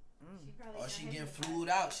 She probably Or got she him getting to flued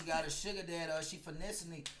out. She got a sugar daddy or she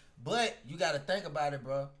finessing it. But you got to think about it,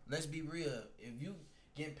 bro. Let's be real. If you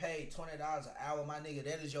getting paid $20 an hour, my nigga,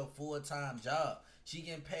 that is your full-time job. She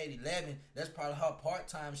getting paid 11. That's probably her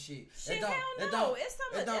part-time shit. Shit, hell no. It's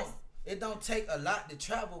some of this. It don't take a lot to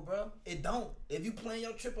travel, bro. It don't. If you plan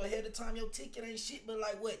your trip ahead of time, your ticket ain't shit but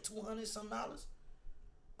like what, $200 some dollars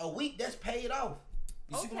a week. That's paid off.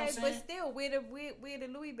 You see what I'm Okay, saying? but still, where the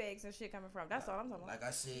Louis bags and shit coming from? That's all I'm talking about. Like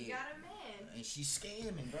I said, She got a man. and she's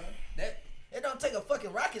scamming, bro. That it don't take a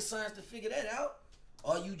fucking rocket science to figure that out.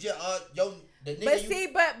 Or you just the nigga But you see,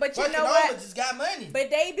 but you fucking know over what? just got money. But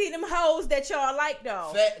they be them hoes that y'all like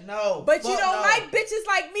though. No. But you fuck don't no. like bitches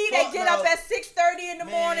like me that Fuck get no. up at 6:30 in the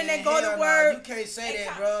morning and go hell to no. work. You can't say and that,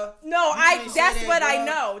 come- bro. No, You can't say that's that, what I bro.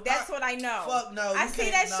 know. That's what I know. Fuck no. I you see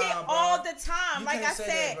can't- that shit nah, bro. all the time. You Like I can't say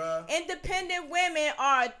said, that, bro. independent women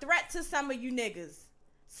are a threat to some of you niggas.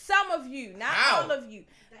 Some of you, not How? all of you.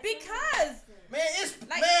 Because Man, it's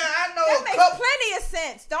like, man, I know that a makes couple. plenty of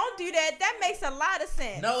sense. Don't do that. That makes a lot of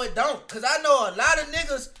sense. No, it don't. Cause I know a lot of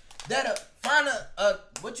niggas that'll find a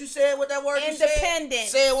what you said with that word you said? Independent.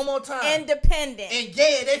 Say it one more time. Independent. And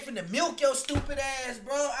yeah, they finna milk your stupid ass,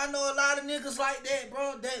 bro. I know a lot of niggas like that,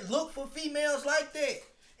 bro, that look for females like that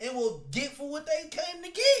and will get for what they came to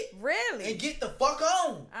get. Really? And get the fuck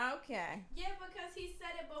on. Okay. Yeah, because he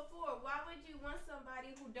said it before. Why would you want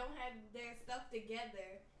somebody who don't have their stuff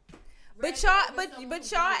together? But rather y'all, than someone but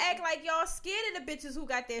who y'all does? act like y'all scared of the bitches who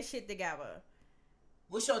got their shit together.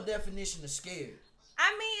 What's your definition of scared?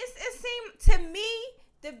 I mean, it seemed to me,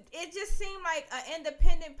 it just seemed like an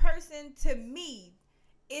independent person to me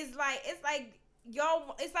is like, it's like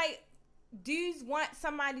y'all, it's like dudes want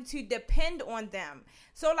somebody to depend on them.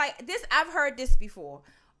 So like this, I've heard this before.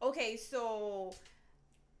 Okay, so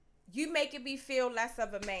you making me feel less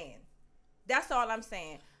of a man. That's all I'm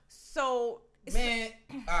saying. So Man,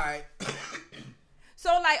 alright.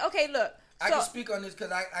 so like, okay, look. I So, can speak on this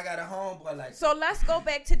because I got a homeboy like so let's go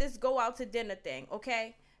back to this go out to dinner thing,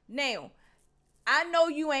 okay? Now, I know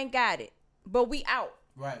you ain't got it, but we out.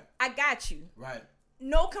 Right, I got you. right,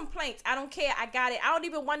 No complaints. I don't care. I got it. I don't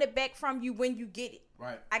even want it back from you when you get it.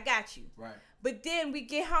 right, I got you. right. But then we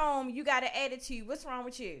get home, you got an attitude. What's wrong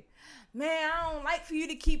with you? Man, I don't like for you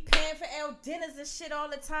to keep paying for our dinners and shit all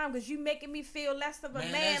the time because you making me feel less of a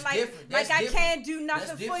man. that's Like, different. like That's I different. can't do That's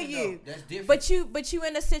nothing for different, you. though. That's different. But you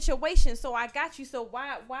in a situation, so I got you. So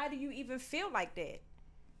why do you even feel like that?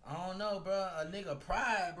 I don't know, bro. A nigga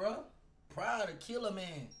pride, bro. Pride to kill a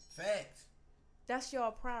man. Facts. That's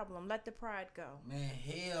your problem. Let the pride go. Man,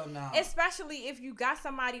 hell no. Especially if you got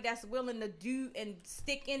somebody that's willing to do and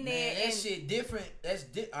stick in there. Man, that And shit different. That's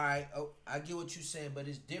alright. Oh, I get what you saying, but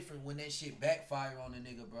it's different when that shit backfire on a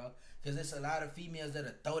nigga, bro. Cause there's a lot of females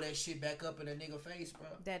that'll throw that shit back up in a nigga face, bro.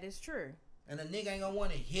 that is true. And a nigga ain't gonna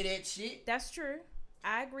want to hear that shit. That's true.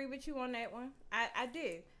 I agree with you on that one. I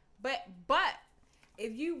do. But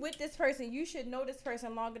if you with this person, you should know this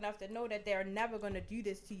person long enough to know that they're never gonna do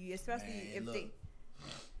this to you, especially Man, if look. they.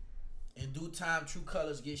 In due time, true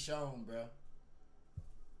colors get shown, bro.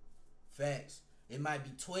 Facts. It might be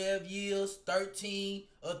 12 years, 13,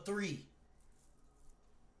 or 3.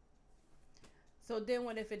 So then,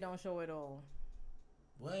 what if it don't show at all?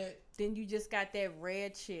 What? Then you just got that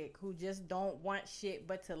red chick who just don't want shit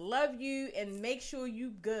but to love you and make sure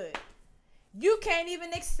you good. You can't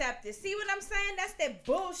even accept it. See what I'm saying? That's that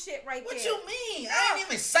bullshit right What there. you mean? I didn't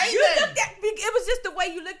even say You that. looked at. It was just the way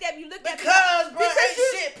you looked at me. You looked at me. Because, bro, Because ain't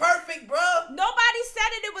you- shit perfect, bro. Nobody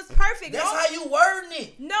said it was perfect. That's No- how you wording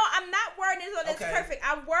it. No, I'm not wording it so that's Okay. perfect.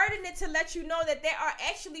 I'm wording it to let you know that there are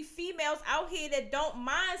actually females out here that don't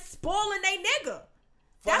mind spoiling they nigga.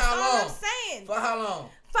 For That's how all long? I'm saying. For how long?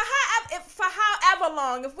 For however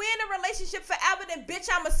long. If we're in a relationship forever, then bitch,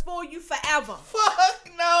 I'ma spoil you forever. Fuck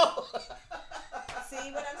no.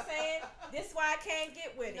 See what I'm saying? This is why I can't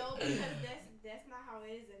get with it. No, because that's not how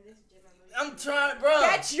it is in this generation. I'm trying, bro.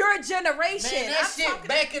 That's your generation. Man, that I'm shit talking-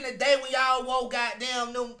 back in the day when y'all wore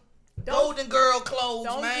goddamn them Don't- Golden Girl clothes,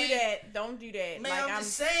 Don't man. do that. Don't do that. Man, like I'm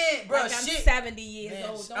just saying, bro. like I'm shit. 70 years Man,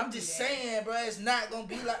 old. Don't I'm do just that. saying, bro. It's not gonna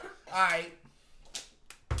be like.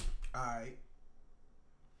 Alright.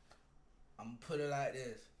 I'm gonna put it like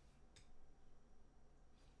this.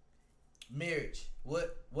 marriage.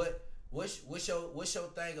 What's your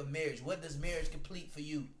thing of marriage? What does marriage complete for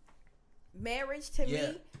you? Marriage to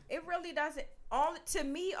Yeah. me, it really doesn't. All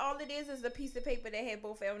it is a piece of paper that had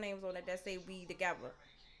both our names on it that say we together.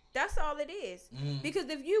 That's all it is. Mhm. Because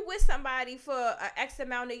if you with somebody for a X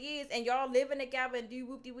amount of years and y'all living together and do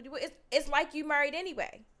whoop de whoop, it's like you married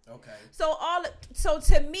anyway. Okay. So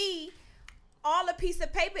to me, all a piece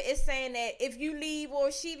of paper is saying that if you leave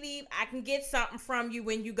or she leave, I can get something from you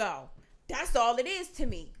when you go. That's all it is to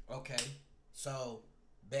me. Okay. So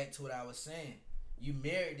back to what I was saying. You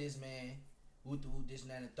married this man, whoop this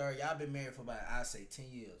and that and the third. Y'all been married for about, I say,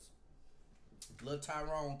 10 years. Little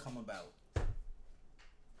Tyrone come about.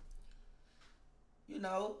 You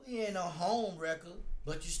know, he ain't no home record,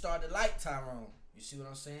 but you started like Tyrone. You see what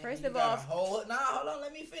I'm saying? First you of got all, hold on,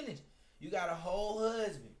 let me finish. You got a whole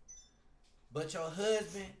husband, but your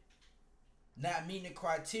husband not meeting the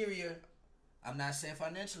criteria. I'm not saying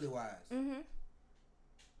financially wise. Mm-hmm.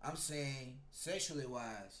 I'm saying sexually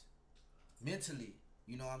wise, mentally.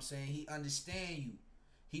 You know what I'm saying? He understand you.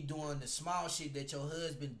 He doing the small shit that your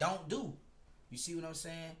husband don't do. You see what I'm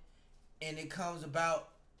saying? And it comes about,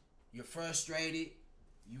 you're frustrated.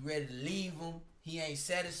 You ready to leave him. He ain't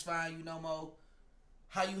satisfying you no more.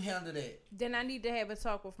 How you handle that? Then I need to have a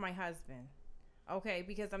talk with my husband. Okay,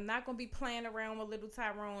 because I'm not going to be playing around with little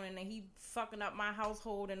Tyrone and then he fucking up my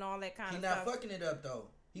household and all that kind He of not stuff. fucking it up though.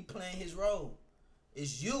 He playing his role.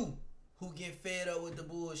 It's you who get fed up with the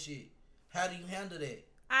bullshit. How do you handle that?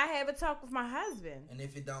 I have a talk with my husband. And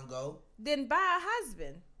if it don't go? Then buy a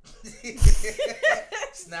husband.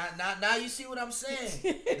 It's not now you see what I'm saying.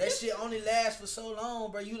 That shit only lasts for so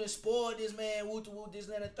long, bro. You done spoiled this man, woo this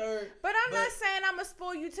and the third. But I'm not saying I'm gonna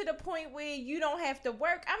spoil you to the point where you don't have to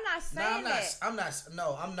work. I'm not saying that. I'm not.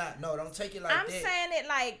 No, don't take it like I'm that.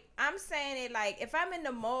 I'm saying it like if I'm in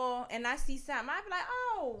the mall and I see something, I be like,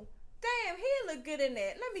 oh, damn, he look good in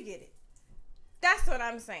that. Let me get it. That's what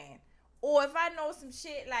I'm saying. Or if I know some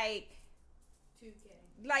shit like 2K.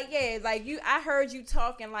 Like I heard you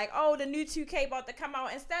talking like, oh, the new 2K about to come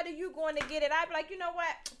out. Instead of you going to get it, I'd be like, you know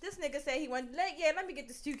what? This nigga said he wanted. Let me get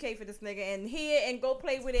this 2K for this nigga and go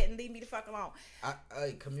play with it and leave me the fuck alone.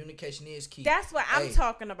 Communication is key. That's what I'm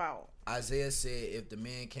talking about. Isaiah said if the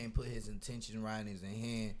man can't put his intention writings in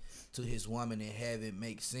hand to his woman and have it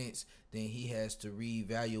make sense, then he has to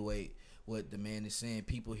reevaluate what the man is saying.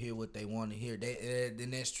 People hear what they want to hear.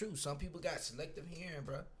 Then that's true. Some people got selective hearing,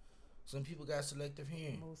 bro. Some people got selective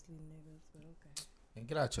hearing. Mostly niggas, but okay. And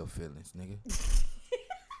get out your feelings, nigga.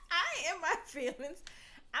 I ain't in my feelings.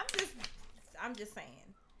 I'm just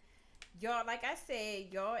saying. Y'all, like I said,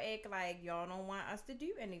 y'all act like y'all don't want us to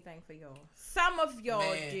do anything for y'all. Some of y'all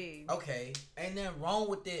do. Okay, ain't nothing wrong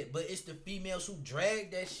with that, but it's the females who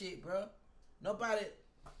drag that shit, bro. Nobody.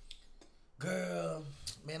 Girl,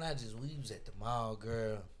 man, we was at the mall,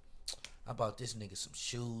 girl. I bought this nigga some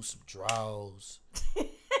shoes, some drawers.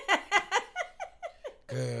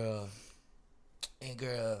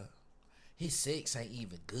 Girl, his sex ain't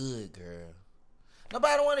even good, girl.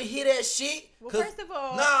 Nobody want to hear that shit. Well, first of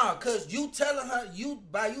all, cause you telling her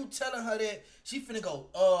that she finna go,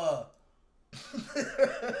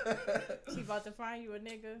 she about to find you a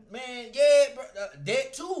nigga. Man, yeah, bro,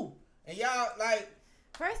 that too. And y'all like.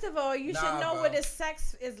 First of all, you should know bro. what his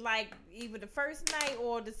sex is like, either the first night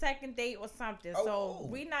or the second date or something. So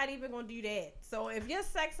we not even gonna do that. So if your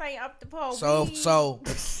sex ain't up to par, so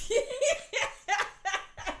it's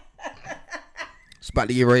about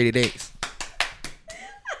to get rated X.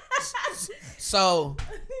 So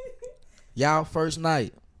y'all first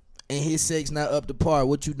night and his sex not up to par.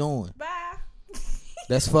 What you doing? Bye.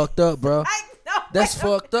 That's fucked up, bro. That's wait,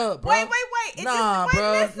 fucked up, bro. Wait. Listen. That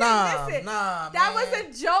man. was a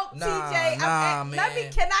joke, TJ. Man.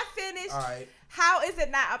 Can I finish? All right. How is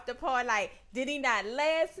it not up to par? Like, did he not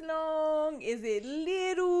last long? Is it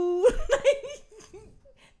little?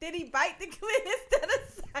 Did he bite the clit instead of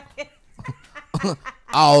sucking?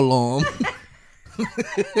 All on.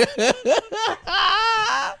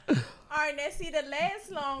 All right, now see the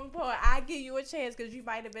last long part. I give you a chance because you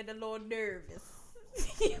might have been a little nervous.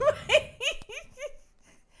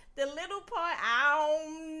 The little part, I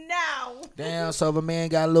don't know. Damn, so if a man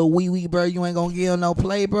got a little wee, bro, you ain't gonna give him no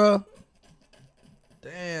play, bro.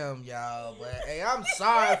 Damn, y'all, but hey, I'm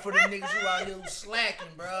sorry for the niggas who out here slacking,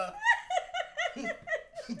 bro.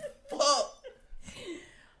 Fuck.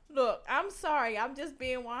 Look, I'm sorry. I'm just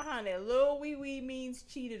being 100. Little wee means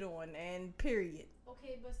cheated on, and period.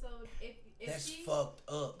 Okay, but so if That's she, fucked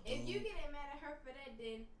up, dude. if you get mad at her for that,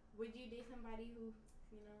 then would you date somebody who,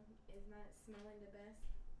 is not smelling the best?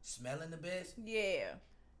 Smelling the best? Yeah.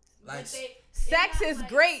 Like, Sex not is like-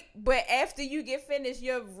 great, but after you get finished,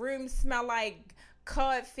 your room smell like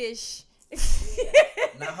codfish.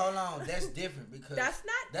 now hold on, that's different because That's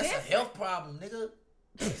not that's different. a health problem, nigga.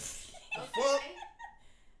 The fuck?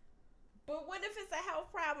 But what if it's a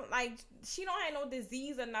health problem? Like she don't have no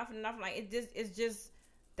disease or nothing. Like it's just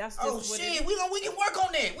that's just Oh what shit, it is. we can work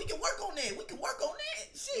on that. We can work on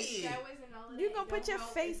that. Shit. You gonna put your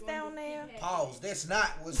face down there? Pause. That's not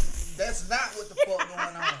what the fuck going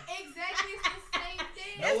on. Exactly, it's the same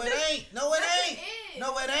thing. No, it ain't. No, it Yes, ain't. it is.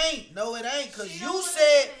 No, it ain't. No, it ain't. Cause She you don't said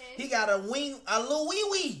listen. he got a little wee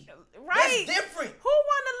wee. Right? That's different. Who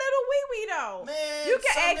want a little wee wee though? Man, You some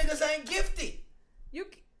can ask- niggas ain't gifted. You.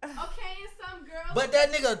 Okay, and some girls. But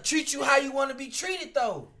that nigga treat you how you want to be treated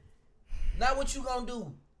though. Not what you gonna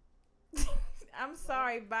do. I'm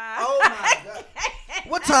sorry, bye. Oh my god.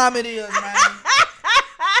 What time it is, man?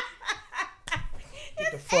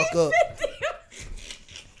 Get the fuck up.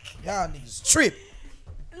 Y'all niggas trip.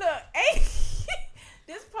 Look,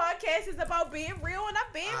 this podcast is about being real, and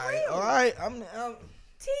I'm being real. All right. I'm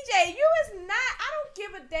TJ, you is not. I don't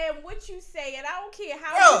give a damn what you say, and I don't care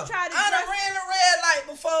how Bruh, you try to I dress. done ran the red light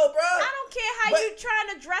before, bro. I don't care how But- you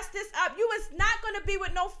trying to dress this up. You is not gonna be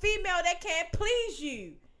with no female that can't please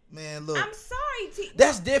you. Man, look. I'm sorry,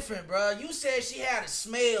 That's different, bro. You said she had a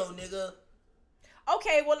smell, nigga.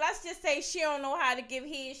 Okay, well let's just say she don't know how to give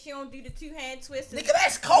head. She don't do the 2-hand twist. Nigga,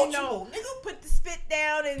 that's coachable, nigga. Put the spit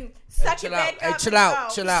down and suck chill it back out. Hey, up. chill and out.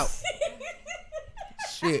 go. Chill out.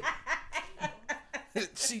 Shit.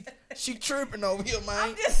 she tripping over here, man.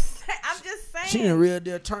 I'm just saying. She in real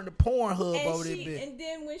deal turned the porn hub and over she, this bitch. and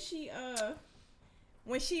then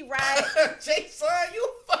when she ride, Jason, you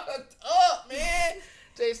fucked up, man.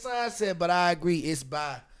 Jason said, but I agree, it's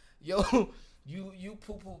by. Yo, you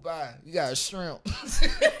poo-poo by. You got a shrimp.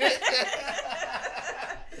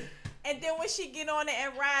 and then when she get on it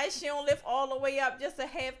and ride, she don't lift all the way up, just a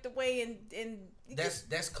half the way, and That's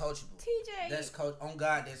coachable. TJ. That's on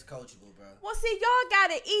God, that's coachable, bro. Well, see, y'all got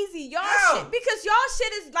it easy. Y'all How? shit, because y'all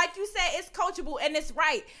shit is, like you said, it's coachable and it's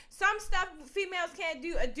right. Some stuff females can't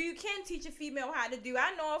do, a dude can teach a female how to do.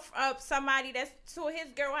 I know of somebody that's taught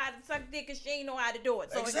his girl how to suck dick and she ain't know how to do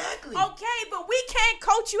it. So Exactly. Okay, but we can't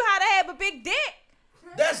coach you how to have a big dick.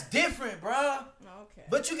 That's different, bro. Okay.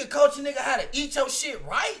 But you can coach a nigga how to eat your shit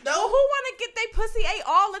right, Well, though. who want to get their pussy ate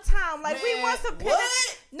all the time? Like, we Man, want some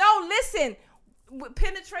what? No, listen.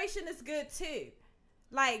 Penetration is good, too.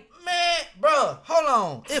 Like, Man, bro, hold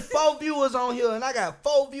on. It's 4 viewers on here, and I got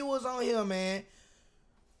 4 viewers on here, man.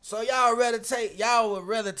 So y'all would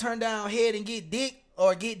rather turn down head and get dick,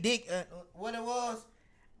 or get dick, what it was?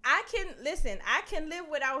 I can live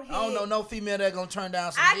without head. I don't know no female that gonna turn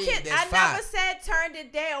down some I head that's fine. never said turned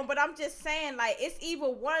it down, but I'm just saying, like, it's either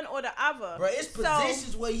one or the other. Bro, it's So-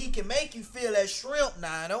 positions where he can make you feel that shrimp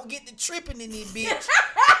now. Don't get the tripping in this bitch.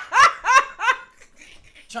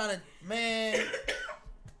 Trying to, man.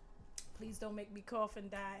 Please don't make me cough and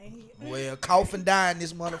die in here. Well, cough and die in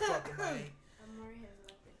this motherfucker, man. Amari has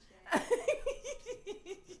left the chat.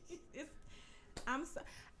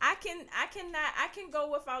 I can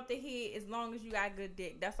go without the head as long as you got good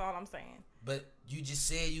dick. That's all I'm saying. But you just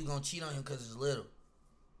said you gonna cheat on him because it's little.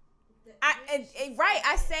 Right,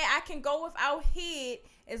 I said I can go without head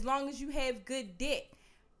as long as you have good dick.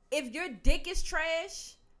 If your dick is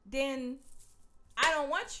trash, then I don't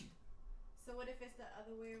want you. So what if it's the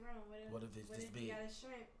other way around? What if it's this you big? got a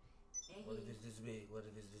shrimp and What if it's this big? What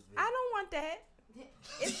if it's this big? I don't want that.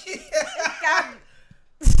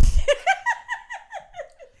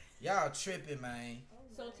 Y'all tripping, man.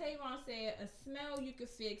 So Tavon said a smell you can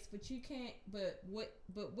fix, but you can't. But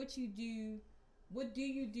what you do? What do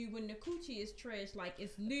you do when the coochie is trash? Like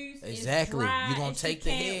it's loose. Exactly. It's dry, You gonna and she take the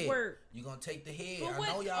can't head. work. You gonna take the head. But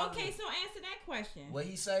I know y'all. okay, do. so answer that question. What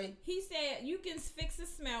he say? He said you can fix the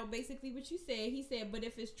smell, basically what you said. He said, but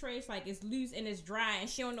if it's trash, like it's loose and it's dry and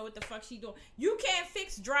she don't know what the fuck she doing, you can't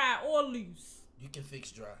fix dry or loose. You can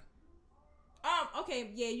fix dry.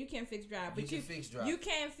 Okay, yeah, you can fix dry, but You can fix dry. You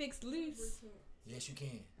can't fix loose. Yes, you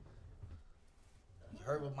can. You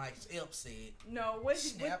heard what Mike Elp said. No, what?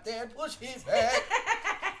 Snap that, push it back.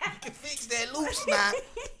 You can fix that loose now.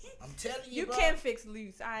 I'm telling you, You bro. can fix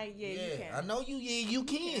loose. You Yeah, can. I know you. Yeah, you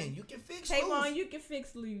can. You can fix Tavon, loose. you can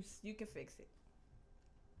fix loose. You can fix it.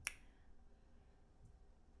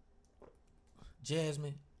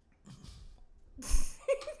 Jasmine.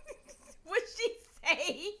 What she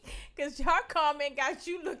say? Cause your comment got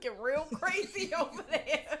you looking real crazy over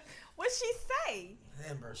there. What she say?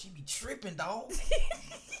 Damn, bro, she be tripping, dog.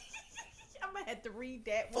 I'm gonna have to read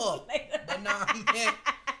that Fuck. one later. But nah, man.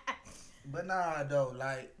 But nah, though,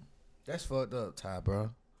 like that's fucked up, Ty, bro.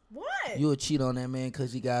 What? You would cheat on that man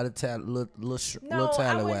because he got a little No, I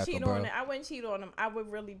talent wouldn't whacker, cheat bro. on him. I wouldn't cheat on him. I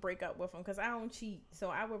would really break up with him because I don't cheat. So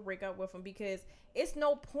I would break up with him because it's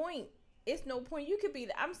no point. It's no point. You could be.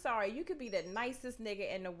 I'm sorry. You could be the nicest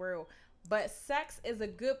nigga in the world, but sex is a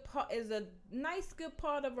good part. Is a nice good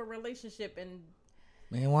part of a relationship, and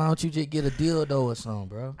Man, why don't you just get a dildo or something,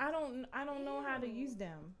 bro? I don't know how to use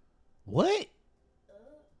them. What?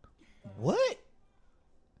 What?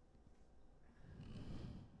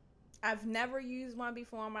 I've never used one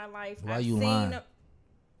before in my life. Why I've you seen lying?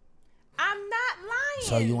 I'm not lying.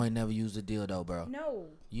 So you ain't never used a dildo, bro? No,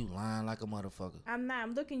 You lying like a motherfucker. I'm not.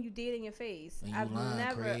 I'm looking you dead in your face. And you I've lying,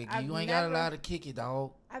 never. Craig. I've You ain't never, got a lot to kick it,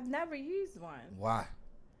 dog. I've never used one Why?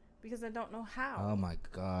 because I don't know how. Oh my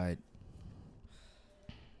God.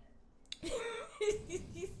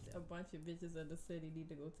 A bunch of bitches in the city need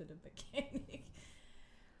to go to the mechanic.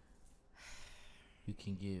 You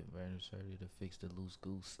can get Brandon Shirley to fix the loose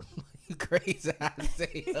goose. You crazy how to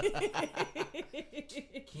say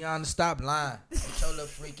it. Kiana, stop lying. Show little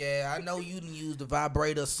freak ass. I know you done used the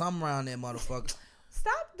vibrator or something around that motherfucker.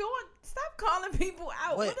 Stop calling people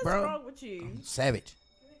out. What, What is bro? wrong with you? Savage.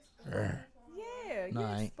 Yeah, Nah, I you're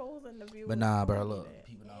ain't. exposing the viewers. But nah, bro, Don't do look. that.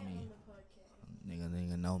 People know me.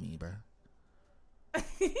 Nigga know me, bro.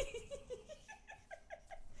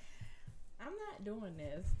 I'm not doing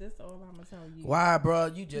this. This all I'm gonna tell you. Why, bro?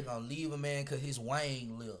 You just gonna leave a man cause his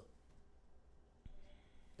wang lip.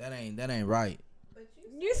 That ain't right. But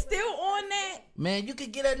You still on that? Man, you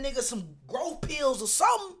could get that nigga some growth pills or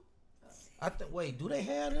something. Wait, do they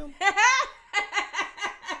have them? That's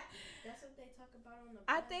what they talk about on the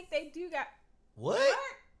I bus. think they do got. What?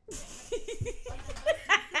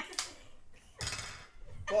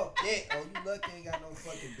 Fuck that. Oh, you lucky ain't got no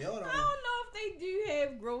fucking belt I on. don't know if they do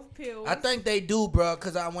have growth pills. I think they do, bro,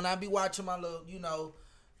 cause when I be watching my little,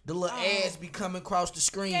 the little Oh. ads be coming across the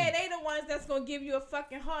screen. Yeah, they the ones that's gonna give you a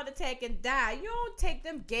fucking heart attack and die. You don't take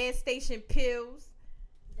them gas station pills.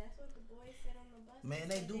 That's what the boys said on the bus. Man,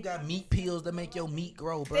 they do got meat pills that make your meat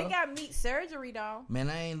grow, bro. They got meat surgery though. Man,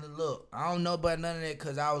 I don't know about none of that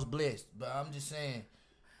cause I was blessed, but I'm just saying.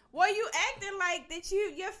 Well, you acting like that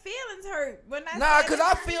your feelings hurt when I Nah, said cause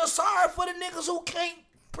I feel sorry for the niggas who can't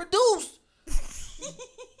produce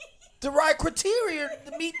the right criteria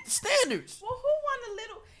to meet the standards. Well, who want a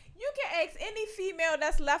little? You can ask any female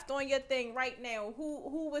that's left on your thing right now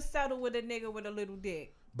who would settle with a nigga with a little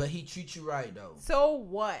dick. But he treats you right though. So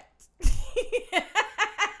what?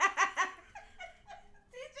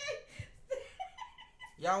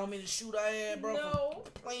 Y'all want me to shoot our ass, bro? No.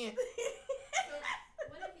 For playing.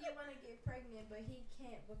 What if you want to get pregnant, but he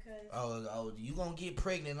can't because... Oh, you gonna get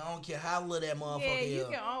pregnant? I don't care how little that motherfucker Yeah, is. you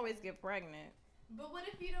can always get pregnant. But what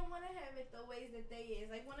if you don't want to have it the ways that they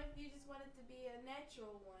is? Like, what if you just want it to be a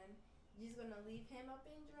natural one? You just gonna leave him up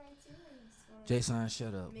in drain too, or you just gonna Jason,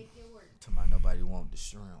 shut up. make it work? Tomorrow nobody want the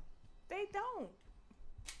shrimp. They don't.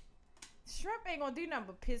 Shrimp ain't gonna do nothing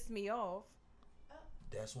but piss me off.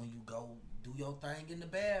 That's when you go do your thing in the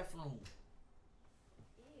bathroom.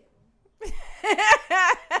 Ew.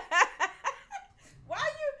 Why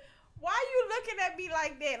you looking at me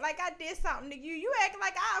like that? Like I did something to you. You act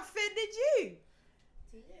like I offended you.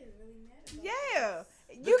 TJ is really mad about Yeah.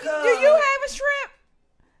 this. Do you Because- have a shrimp?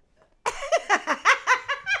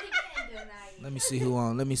 He can't deny it. Let me see who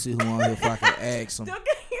on here if I can ask him.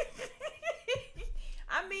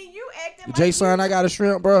 I mean, you acting like Jason, I got a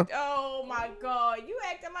shrimp, bro. Oh my God, you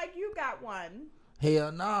acting like you got one.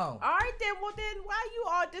 Hell no. All right then. Well then, why you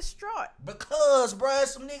all distraught? Because, bruh,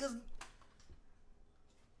 some niggas.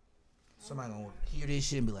 Somebody gonna hear this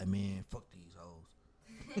shit and be like, man, fuck these hoes.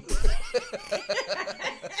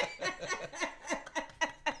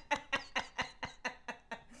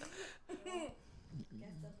 Guess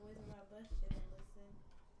the boys on my bus shouldn't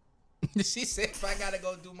listen. She said if I gotta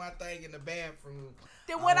go do my thing in the bathroom.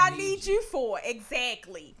 Then what I I don't need you for?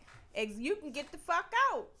 Exactly. You can get the fuck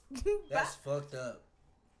out. That's fucked up.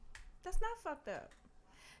 That's not fucked up.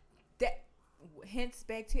 That hence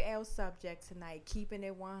back to our subject tonight, keeping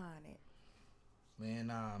it 100. Man,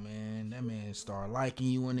 nah, man. That man start liking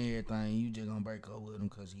you and everything. You just gonna break up with him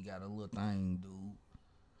because he got a little thing, dude.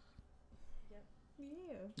 Yeah.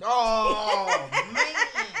 Oh, man.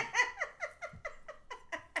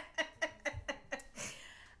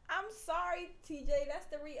 I'm sorry, TJ. That's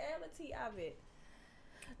the reality of it.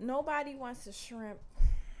 Nobody wants a shrimp.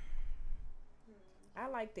 I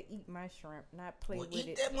like to eat my shrimp, not play Well, with eat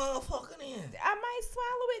it. that motherfucker then. I might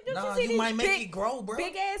swallow it. Don't Nah, you see you these might make big, it grow, bro.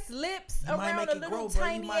 big ass lips You might around make a it little grow, bro.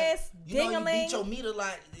 tiny You might, ass you know, you dingaling? beat your meat a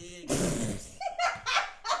lot.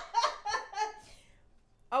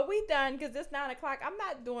 Are we done? Because it's 9 o'clock. I'm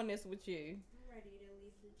not doing this with you. I'm ready to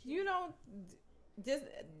leave the You don't just.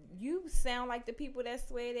 You sound like the people that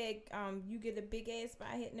swear that you get a big ass by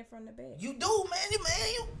hitting it from the back. You do,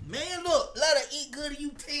 man. Look, let her eat good and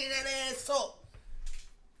you tear that ass up.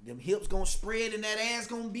 Them hips gonna spread and that ass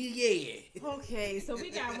gonna be Okay, so we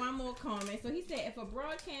got one more comment. So he said, if a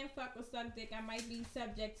broad can't fuck or suck dick, I might be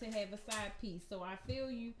subject to have a side piece. So I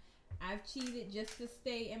feel you. I've cheated just to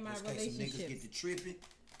stay in my relationship. Niggas get to tripping.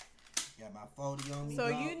 Got my 40 on me. So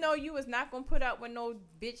dog. you know you was not gonna put up with no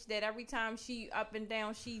bitch that every time she up and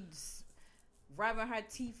down she's rubbing her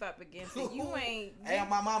teeth up against it. You ain't. Hey,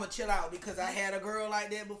 my mama chill out because I had a girl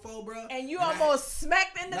like that before, bro. And you almost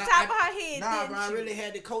smacked in the top of her head. Nah, didn't bro, I you? really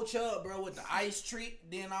had to coach her up, bro, with the ice trick,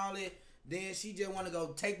 then all that. Then she just want to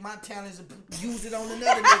go take my talents and use it on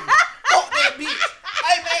another nigga. Fuck that bitch.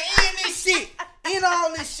 Hey, man, end this shit. End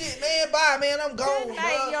all this shit, man. Bye, man. I'm gone, Good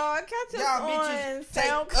night, bro. y'all. Catch us Y'all on bitches take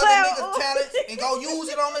SoundCloud. other niggas' talents and go use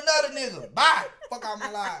it on another nigga. Bye. Fuck out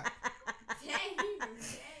my life.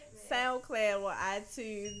 SoundCloud or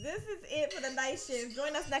iTunes. This is it for the night shift.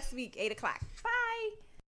 Join us next week, 8 o'clock.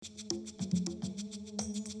 Bye.